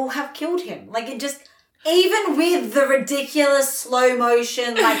that it will have killed him. Like, it just... Even with the ridiculous slow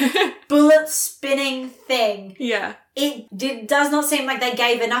motion, like, bullet spinning thing... Yeah. It does not seem like they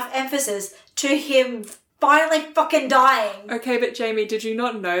gave enough emphasis to him finally fucking dying. Okay, but Jamie, did you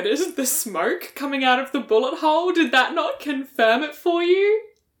not notice the smoke coming out of the bullet hole? Did that not confirm it for you?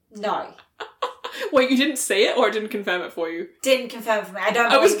 No. Wait, you didn't see it or it didn't confirm it for you? Didn't confirm it for me.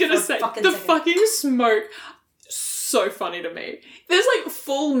 I was going to say, fucking smoke... So funny to me. There's like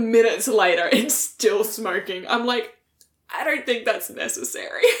full minutes later, it's still smoking. I'm like, I don't think that's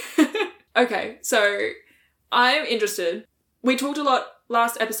necessary. Okay, so I'm interested. We talked a lot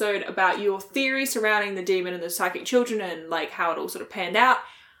last episode about your theory surrounding the demon and the psychic children and like how it all sort of panned out.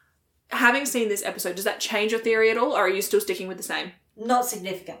 Having seen this episode, does that change your theory at all, or are you still sticking with the same? Not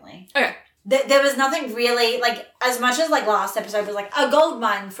significantly. Okay. There was nothing really, like, as much as, like, last episode was, like, a gold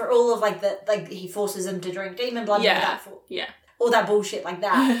mine for all of, like, he forces them to drink demon blood and all that bullshit like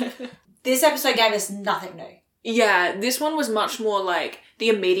that. This episode gave us nothing new. Yeah, this one was much more, like, the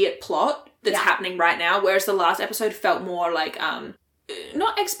immediate plot that's happening right now, whereas the last episode felt more, like,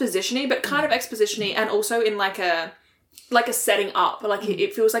 not exposition-y, but kind of exposition-y, and also in, like a setting up. Like,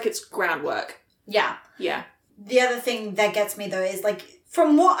 it feels like it's groundwork. Yeah. Yeah. The other thing that gets me, though, is, like...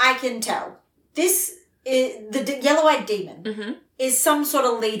 From what I can tell, this is, the yellow-eyed demon is some sort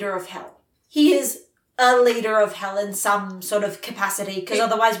of leader of hell. He is a leader of hell in some sort of capacity, because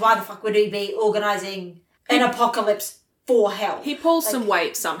otherwise why the fuck would he be organising an apocalypse for hell? He pulls some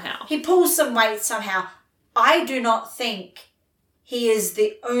weight somehow. I do not think he is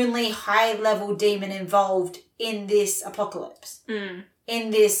the only high-level demon involved in this apocalypse. In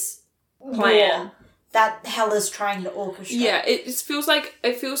this plan. War that hell is trying to orchestrate. Yeah, it feels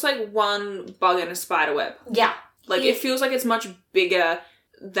like one bug in a spider web. Yeah. Like, it feels like it's much bigger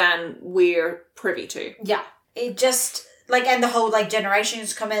than we're privy to. Yeah. It just, like, and the whole, like,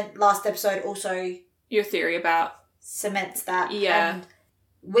 generations comment last episode also... Your theory about... Cements that. Yeah. And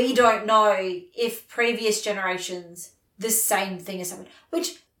we don't know if previous generations, the same thing has happened.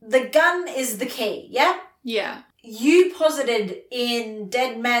 Which, the gun is the key, yeah? Yeah. You posited in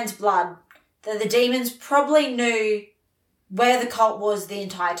Dead Man's Blood... that the demons probably knew where the cult was the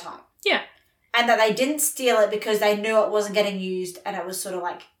entire time. Yeah. And that they didn't steal it because they knew it wasn't getting used, and it was sort of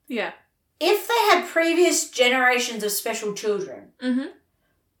like... Yeah. If they had previous generations of special children,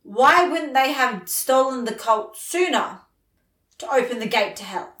 why wouldn't they have stolen the cult sooner to open the gate to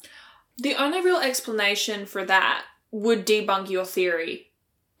hell? The only real explanation for that would debunk your theory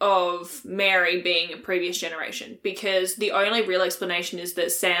of Mary being a previous generation, because the only real explanation is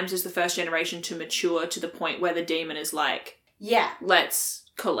that Sam's is the first generation to mature to the point where the demon is like, let's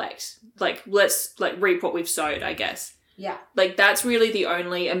collect, like, let's, like, reap what we've sowed, I guess. Yeah. Like, that's really the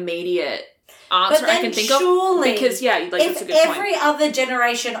only immediate answer I can think of. Because, like, that's a good point. If every other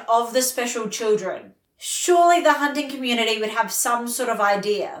generation of the special children, surely the hunting community would have some sort of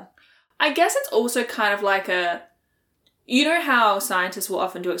idea. I guess it's also kind of like a... You know how scientists will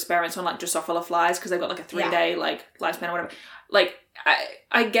often do experiments on, like, Drosophila flies because they've got, like, a 3-day, like, lifespan or whatever. Like,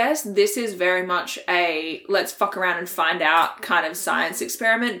 I guess this is very much a let's fuck around and find out kind of science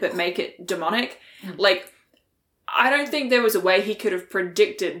experiment, but make it demonic. Like, I don't think there was a way he could have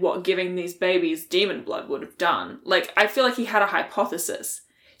predicted what giving these babies demon blood would have done. Like, I feel like he had a hypothesis.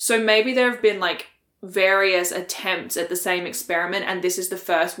 So maybe there have been, like, various attempts at the same experiment, and this is the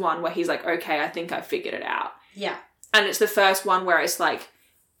first one where he's like, okay, I think I figured it out. Yeah. And it's the first one where it's, like,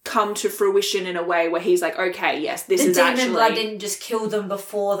 come to fruition in a way where he's like, okay, yes, this is actually... The demon blood didn't just kill them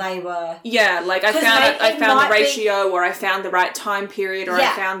before they were... Yeah, like, I found the ratio, or I found the right time period, or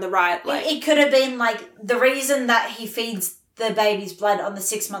I found the right, like... It could have been, like, the reason that he feeds the baby's blood on the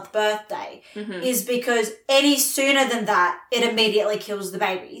 6-month birthday is because any sooner than that, it immediately kills the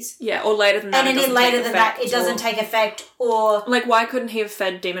babies. Yeah, or later than that, and any later than that, it doesn't take effect, or... Like, why couldn't he have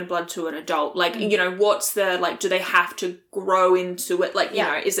fed demon blood to an adult? Like, you know, what's the, like, do they have to grow into it? Like, you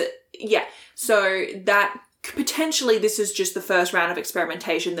know, is it... Yeah. So that, potentially, this is just the first round of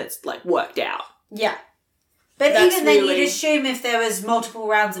experimentation that's, like, worked out. Yeah. But that's even then, you'd assume if there was multiple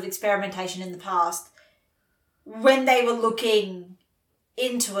rounds of experimentation in the past, when they were looking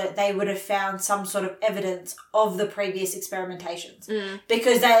into it, they would have found some sort of evidence of the previous experimentations.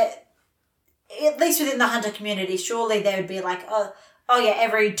 Because they, at least within the hunter community, surely they would be like, oh yeah,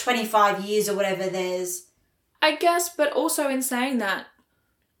 every 25 years or whatever there's... I guess, but also in saying that,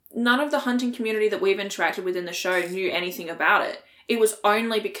 none of the hunting community that we've interacted with in the show knew anything about it. It was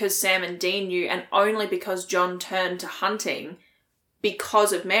only because Sam and Dean knew, and only because John turned to hunting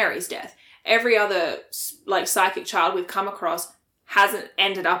because of Mary's death. Every other, like, psychic child we've come across hasn't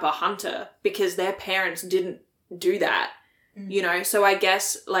ended up a hunter because their parents didn't do that, you know? So I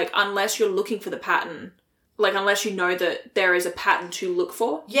guess, like, unless you're looking for the pattern, like, unless you know that there is a pattern to look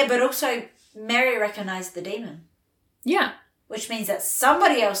for. Yeah, but also Mary recognised the demon. Yeah. Which means that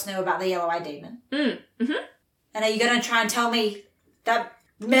somebody else knew about the yellow-eyed demon. Mm-hmm. And are you going to try and tell me that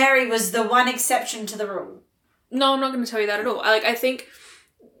Mary was the one exception to the rule? No, I'm not going to tell you that at all. Like, I think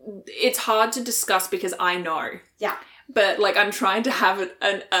it's hard to discuss because I know. Yeah. But, like, I'm trying to have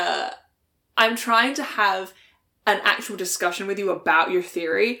an actual discussion with you about your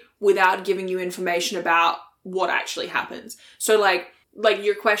theory without giving you information about what actually happens. So, like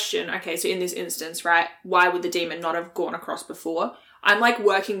your question, okay, so in this instance, right, why would the demon not have gone across before? I'm, like,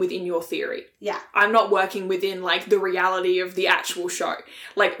 working within your theory. Yeah. I'm not working within, like, the reality of the actual show.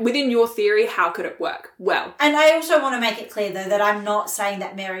 Like, within your theory, how could it work? Well. And I also want to make it clear, though, that I'm not saying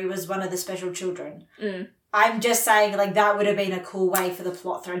that Mary was one of the special children. I'm just saying, like, that would have been a cool way for the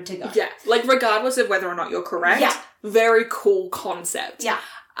plot thread to go. Yeah. Like, regardless of whether or not you're correct. Yeah. Very cool concept. Yeah.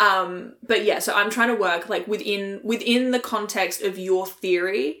 But yeah, so I'm trying to work, like, within the context of your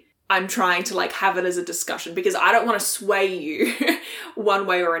theory, I'm trying to, like, have it as a discussion because I don't want to sway you one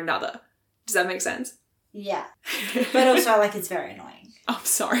way or another. Does that make sense? Yeah. But also, like, it's very annoying. I'm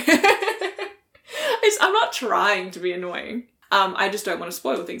sorry. I'm not trying to be annoying. I just don't want to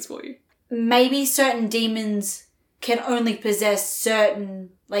spoil things for you. Maybe certain demons can only possess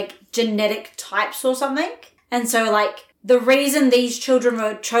certain, like, genetic types or something. And so, like, the reason these children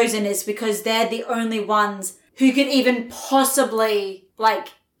were chosen is because they're the only ones who could even possibly, like,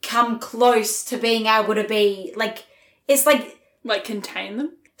 come close to being able to be, like, it's like... Like, contain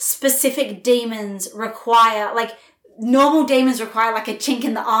them? Specific demons require, like, normal demons require, like, a chink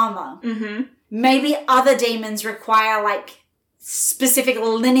in the armor. Mm-hmm. Maybe other demons require, like, specific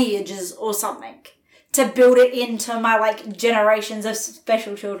lineages or something to build it into my, like, generations of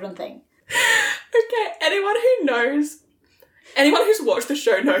special children thing. Okay, anyone who's watched the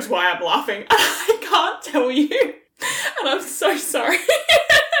show knows why I'm laughing. I can't tell you. And I'm so sorry.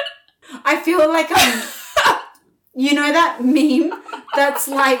 I feel like I'm... You know that meme that's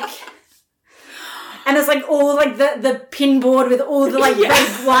like... And it's like all like the pinboard with all the like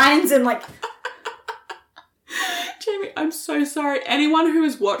red lines and like... Jamie, I'm so sorry. Anyone who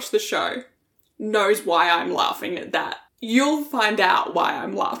has watched the show knows why I'm laughing at that. You'll find out why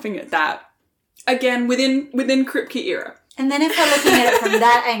I'm laughing at that. Again, within Kripke era. And then if we're looking at it from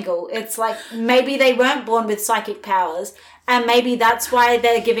that angle, it's like maybe they weren't born with psychic powers and maybe that's why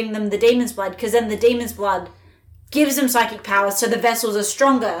they're giving them the demon's blood, because then the demon's blood gives them psychic powers so the vessels are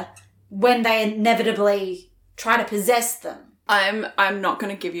stronger when they inevitably try to possess them. I'm not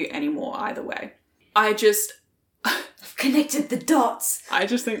going to give you any more either way. I've connected the dots. I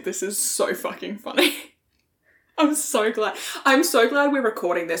just think this is so fucking funny. I'm so glad we're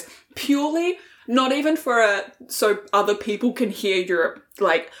recording this. Purely, not even so other people can hear your,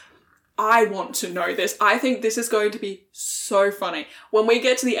 like, I want to know this. I think this is going to be so funny. When we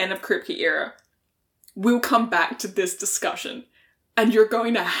get to the end of Kripke era, we'll come back to this discussion and you're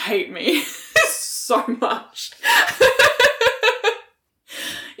going to hate me so much.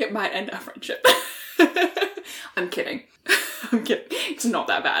 It might end our friendship. I'm kidding. It's not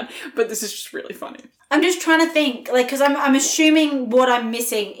that bad, but this is just really funny. I'm just trying to think, like, because I'm assuming what I'm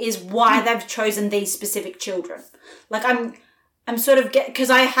missing is why they've chosen these specific children. Like, I'm sort of because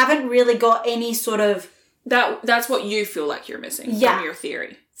I haven't really got any sort of... That's what you feel like you're missing from your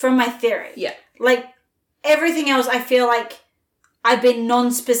theory. From my theory. Yeah. Like, everything else, I feel like I've been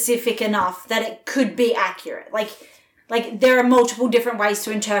non-specific enough that it could be accurate. Like there are multiple different ways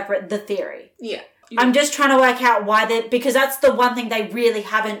to interpret the theory. Yeah. I'm just trying to work out why because that's the one thing they really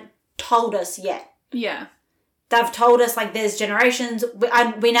haven't told us yet. Yeah. they've told us, like, there's generations.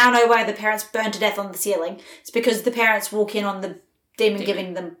 We now know why the parents burned to death on the ceiling. It's because the parents walk in on the demon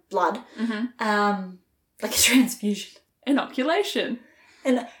giving them blood. Mm-hmm. Like a transfusion. Inoculation.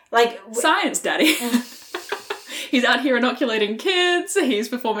 And, like... Science, Daddy. He's out here inoculating kids. He's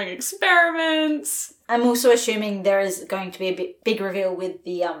performing experiments. I'm also assuming there is going to be a big reveal with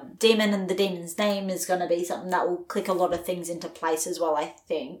the demon, and the demon's name is going to be something that will click a lot of things into place as well, I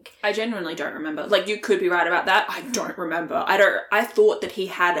think. I genuinely don't remember. Like, you could be right about that. I don't remember. I thought that he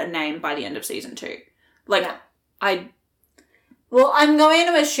had a name by the end of season 2. Like, yeah. Well, I'm going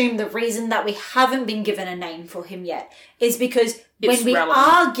to assume the reason that we haven't been given a name for him yet is because when we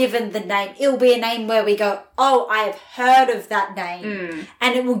are given the name, it'll be a name where we go, oh, I have heard of that name.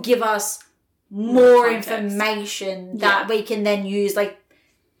 And it will give us more information that we can then use, like,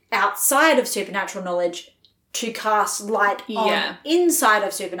 outside of supernatural knowledge to cast light on inside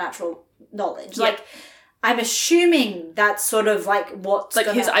of supernatural knowledge. Yeah. Like, I'm assuming that's sort of, like, what's like,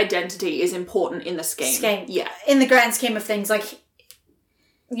 his identity is important in the scheme. Yeah. In the grand scheme of things, like...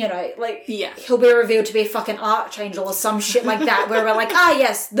 You know, like, yeah. He'll be revealed to be a fucking archangel or some shit like that, where we're like,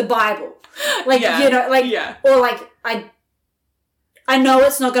 yes, the Bible. Like, you know, like, or like, I know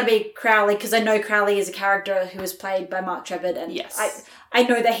it's not going to be Crowley, because I know Crowley is a character who is played by Mark Trevitt, and I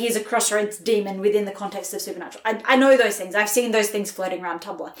know that he's a crossroads demon within the context of Supernatural. I know those things. I've seen those things floating around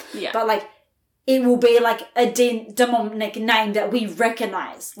Tumblr. Yeah. But, like, it will be, like, a demonic name that we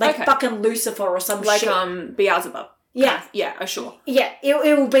recognise. Like, fucking Lucifer or some shit. Like, Beelzebub. Yeah. Yeah, sure. Yeah,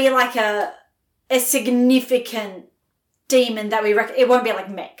 it will be like a significant demon that we reckon. It won't be like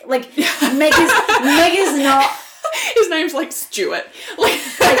Meg. Like, Meg is not... His name's like Stuart. Like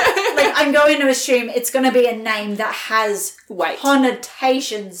I'm going to assume it's going to be a name that has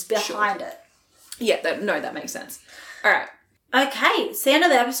connotations behind it. Yeah, that makes sense. All right. Okay, it's the end of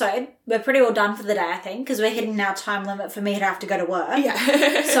the episode. We're pretty well done for the day, I think, because we're hitting our time limit for me to have to go to work. Yeah.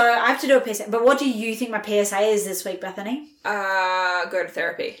 So I have to do a PSA. But what do you think my PSA is this week, Bethany? Go to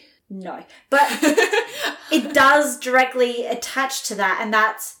therapy. No. But it does directly attach to that, and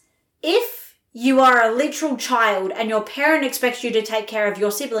that's if you are a literal child and your parent expects you to take care of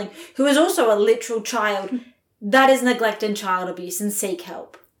your sibling, who is also a literal child, that is neglect and child abuse, and seek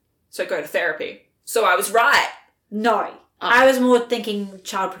help. So go to therapy. So I was right. No. I was more thinking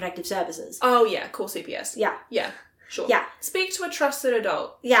Child Protective Services. Oh, yeah. Call CPS. Yeah. Yeah. Sure. Yeah. Speak to a trusted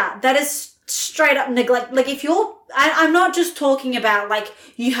adult. Yeah. That is straight up neglect. Like, if you're... I'm not just talking about, like,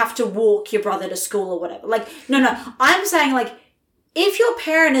 you have to walk your brother to school or whatever. Like, no. I'm saying, like, if your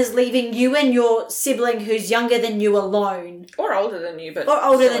parent is leaving you and your sibling who's younger than you alone... Or older than you, but or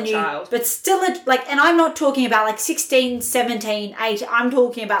older still than a you, child. But still, like... And I'm not talking about, like, 16, 17, 18. I'm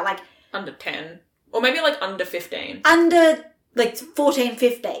talking about, like... Under 10. Or maybe, like, under 15. Under, like, 14,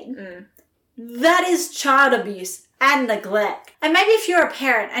 15. That is child abuse and neglect. And maybe if you're a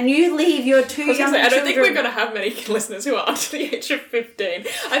parent and you leave your two young children... I don't think we're going to have many listeners who are under the age of 15.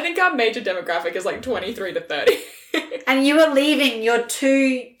 I think our major demographic is, like, 23 to 30. And you are leaving your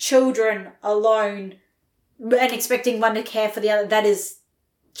two children alone and expecting one to care for the other. That is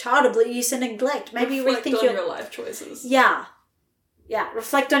child abuse and neglect. Maybe reflect on your life choices. Yeah. Yeah,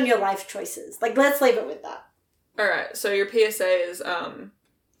 reflect on your life choices. Like, let's leave it with that. Alright, so your PSA is,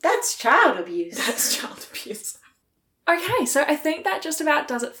 That's child abuse. That's child abuse. Okay, so I think that just about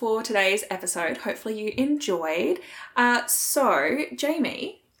does it for today's episode. Hopefully you enjoyed. So,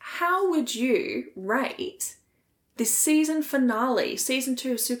 Jamie, how would you rate this season finale, season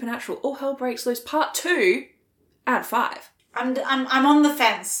 2 of Supernatural, All Hell Breaks Loose, part 2, out of 5? I'm on the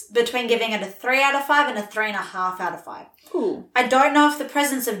fence between giving it a 3 out of 5 and a 3.5 out of 5. Ooh. I don't know if the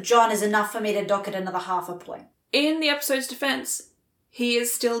presence of John is enough for me to dock it another half a point. In the episode's defense, he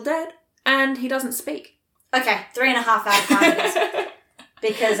is still dead and he doesn't speak. Okay, 3.5 out of 5 it is.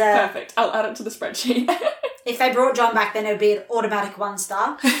 Because perfect. I'll add it to the spreadsheet. If they brought John back, then it would be an automatic 1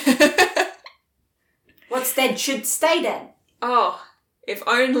 star. What's dead should stay dead. Oh, if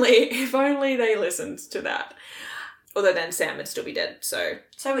only they listened to that. Although then Sam would still be dead, so...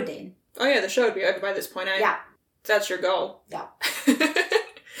 So would Dean. Oh yeah, the show would be over by this point, eh? Yeah. That's your goal. Yeah.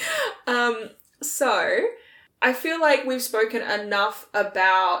 So, I feel like we've spoken enough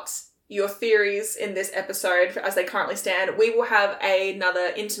about your theories in this episode as they currently stand. We will have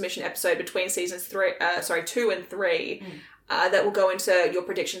another intermission episode between seasons 2 and 3 that will go into your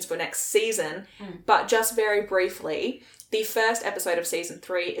predictions for next season. But just very briefly, the first episode of season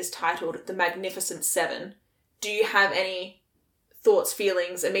 3 is titled The Magnificent Seven. Do you have any thoughts,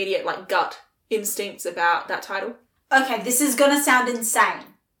 feelings, immediate, like, gut instincts about that title? Okay, this is going to sound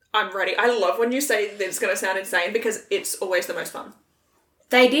insane. I'm ready. I love when you say that it's going to sound insane because it's always the most fun.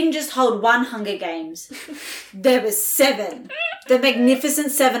 They didn't just hold one Hunger Games. There were 7. The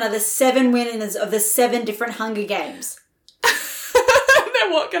Magnificent 7 are the 7 winners of the 7 different Hunger Games.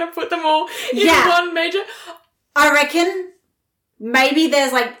 They're what, going to put them all in one major... I reckon maybe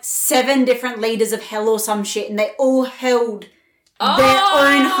there's like 7 different leaders of hell or some shit, and they all held their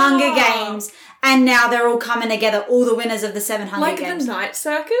own Hunger Games, and now they're all coming together, all the winners of the 7 Hunger Games. Like the Night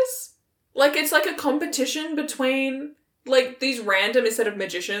Circus? Like, it's like a competition between, like, these random, instead of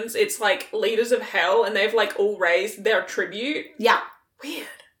magicians, it's like leaders of hell, and they've, like, all raised their tribute. Yeah. Weird.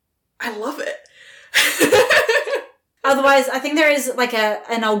 I love it. Otherwise, I think there is, like,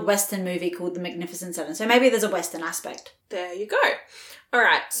 an old Western movie called The Magnificent 7, so maybe there's a Western aspect. There you go. All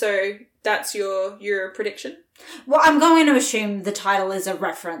right, so that's your prediction? Well, I'm going to assume the title is a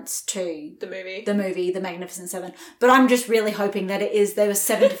reference to the movie, The Magnificent 7. But I'm just really hoping that it is. There were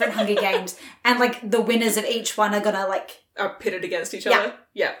 7 different Hunger Games, and like the winners of each one are gonna are pitted against each other.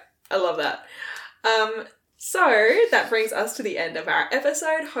 Yeah, I love that. So that brings us to the end of our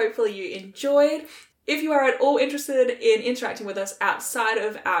episode. Hopefully you enjoyed. If you are at all interested in interacting with us outside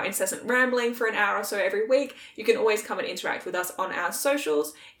of our incessant rambling for an hour or so every week, you can always come and interact with us on our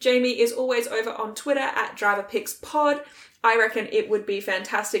socials. Jamie is always over on Twitter at DriverPicksPod. I reckon it would be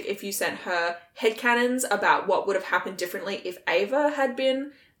fantastic if you sent her headcanons about what would have happened differently if Ava had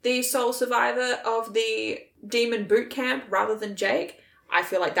been the sole survivor of the demon boot camp rather than Jake. I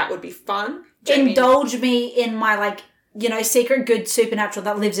feel like that would be fun. Jamie, indulge me in my secret good supernatural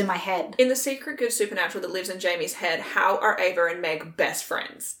that lives in my head. In the secret good supernatural that lives in Jamie's head, how are Ava and Meg best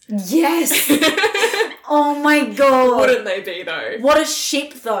friends? Yes! Oh my god. Wouldn't they be, though? What a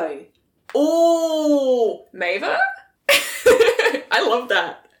ship, though. Ooh! Mava? I love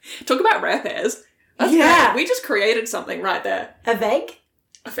that. Talk about rare pairs. That's great. We just created something right there. A Veg?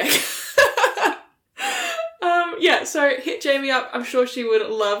 A Veg. Yeah, so hit Jamie up. I'm sure she would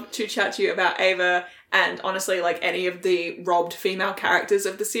love to chat to you about Ava and honestly, like any of the robbed female characters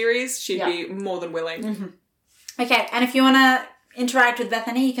of the series. She'd be more than willing. Mm-hmm. Okay, and if you want to interact with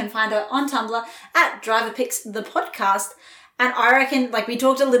Bethany, you can find her on Tumblr at DriverPicks the podcast. And I reckon, we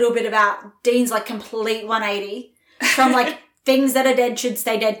talked a little bit about Dean's, complete 180 from, things that are dead should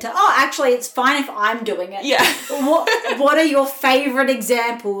stay dead to, actually, it's fine if I'm doing it. Yeah. What are your favourite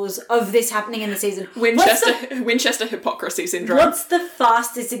examples of this happening in the season? Winchester hypocrisy syndrome. What's the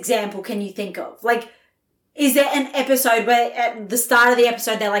fastest example can you think of? Is there an episode where at the start of the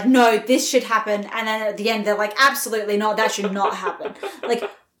episode they're like, no, this should happen, and then at the end they're like, absolutely not, that should not happen.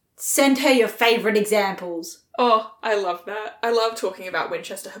 Send her your favourite examples. Oh, I love that. I love talking about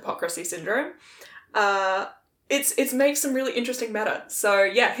Winchester hypocrisy syndrome. It's made some really interesting meta. So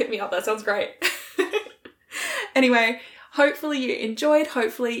yeah, hit me up. That sounds great. Anyway, hopefully you enjoyed.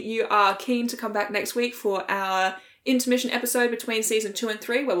 Hopefully you are keen to come back next week for our intermission episode between season 2 and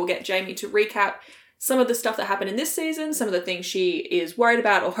 3, where we'll get Jamie to recap some of the stuff that happened in this season, some of the things she is worried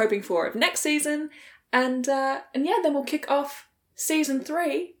about or hoping for of next season. And yeah, then we'll kick off season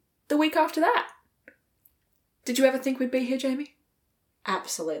 3 the week after that. Did you ever think we'd be here, Jamie?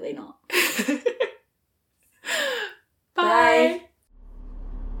 Absolutely not. Bye.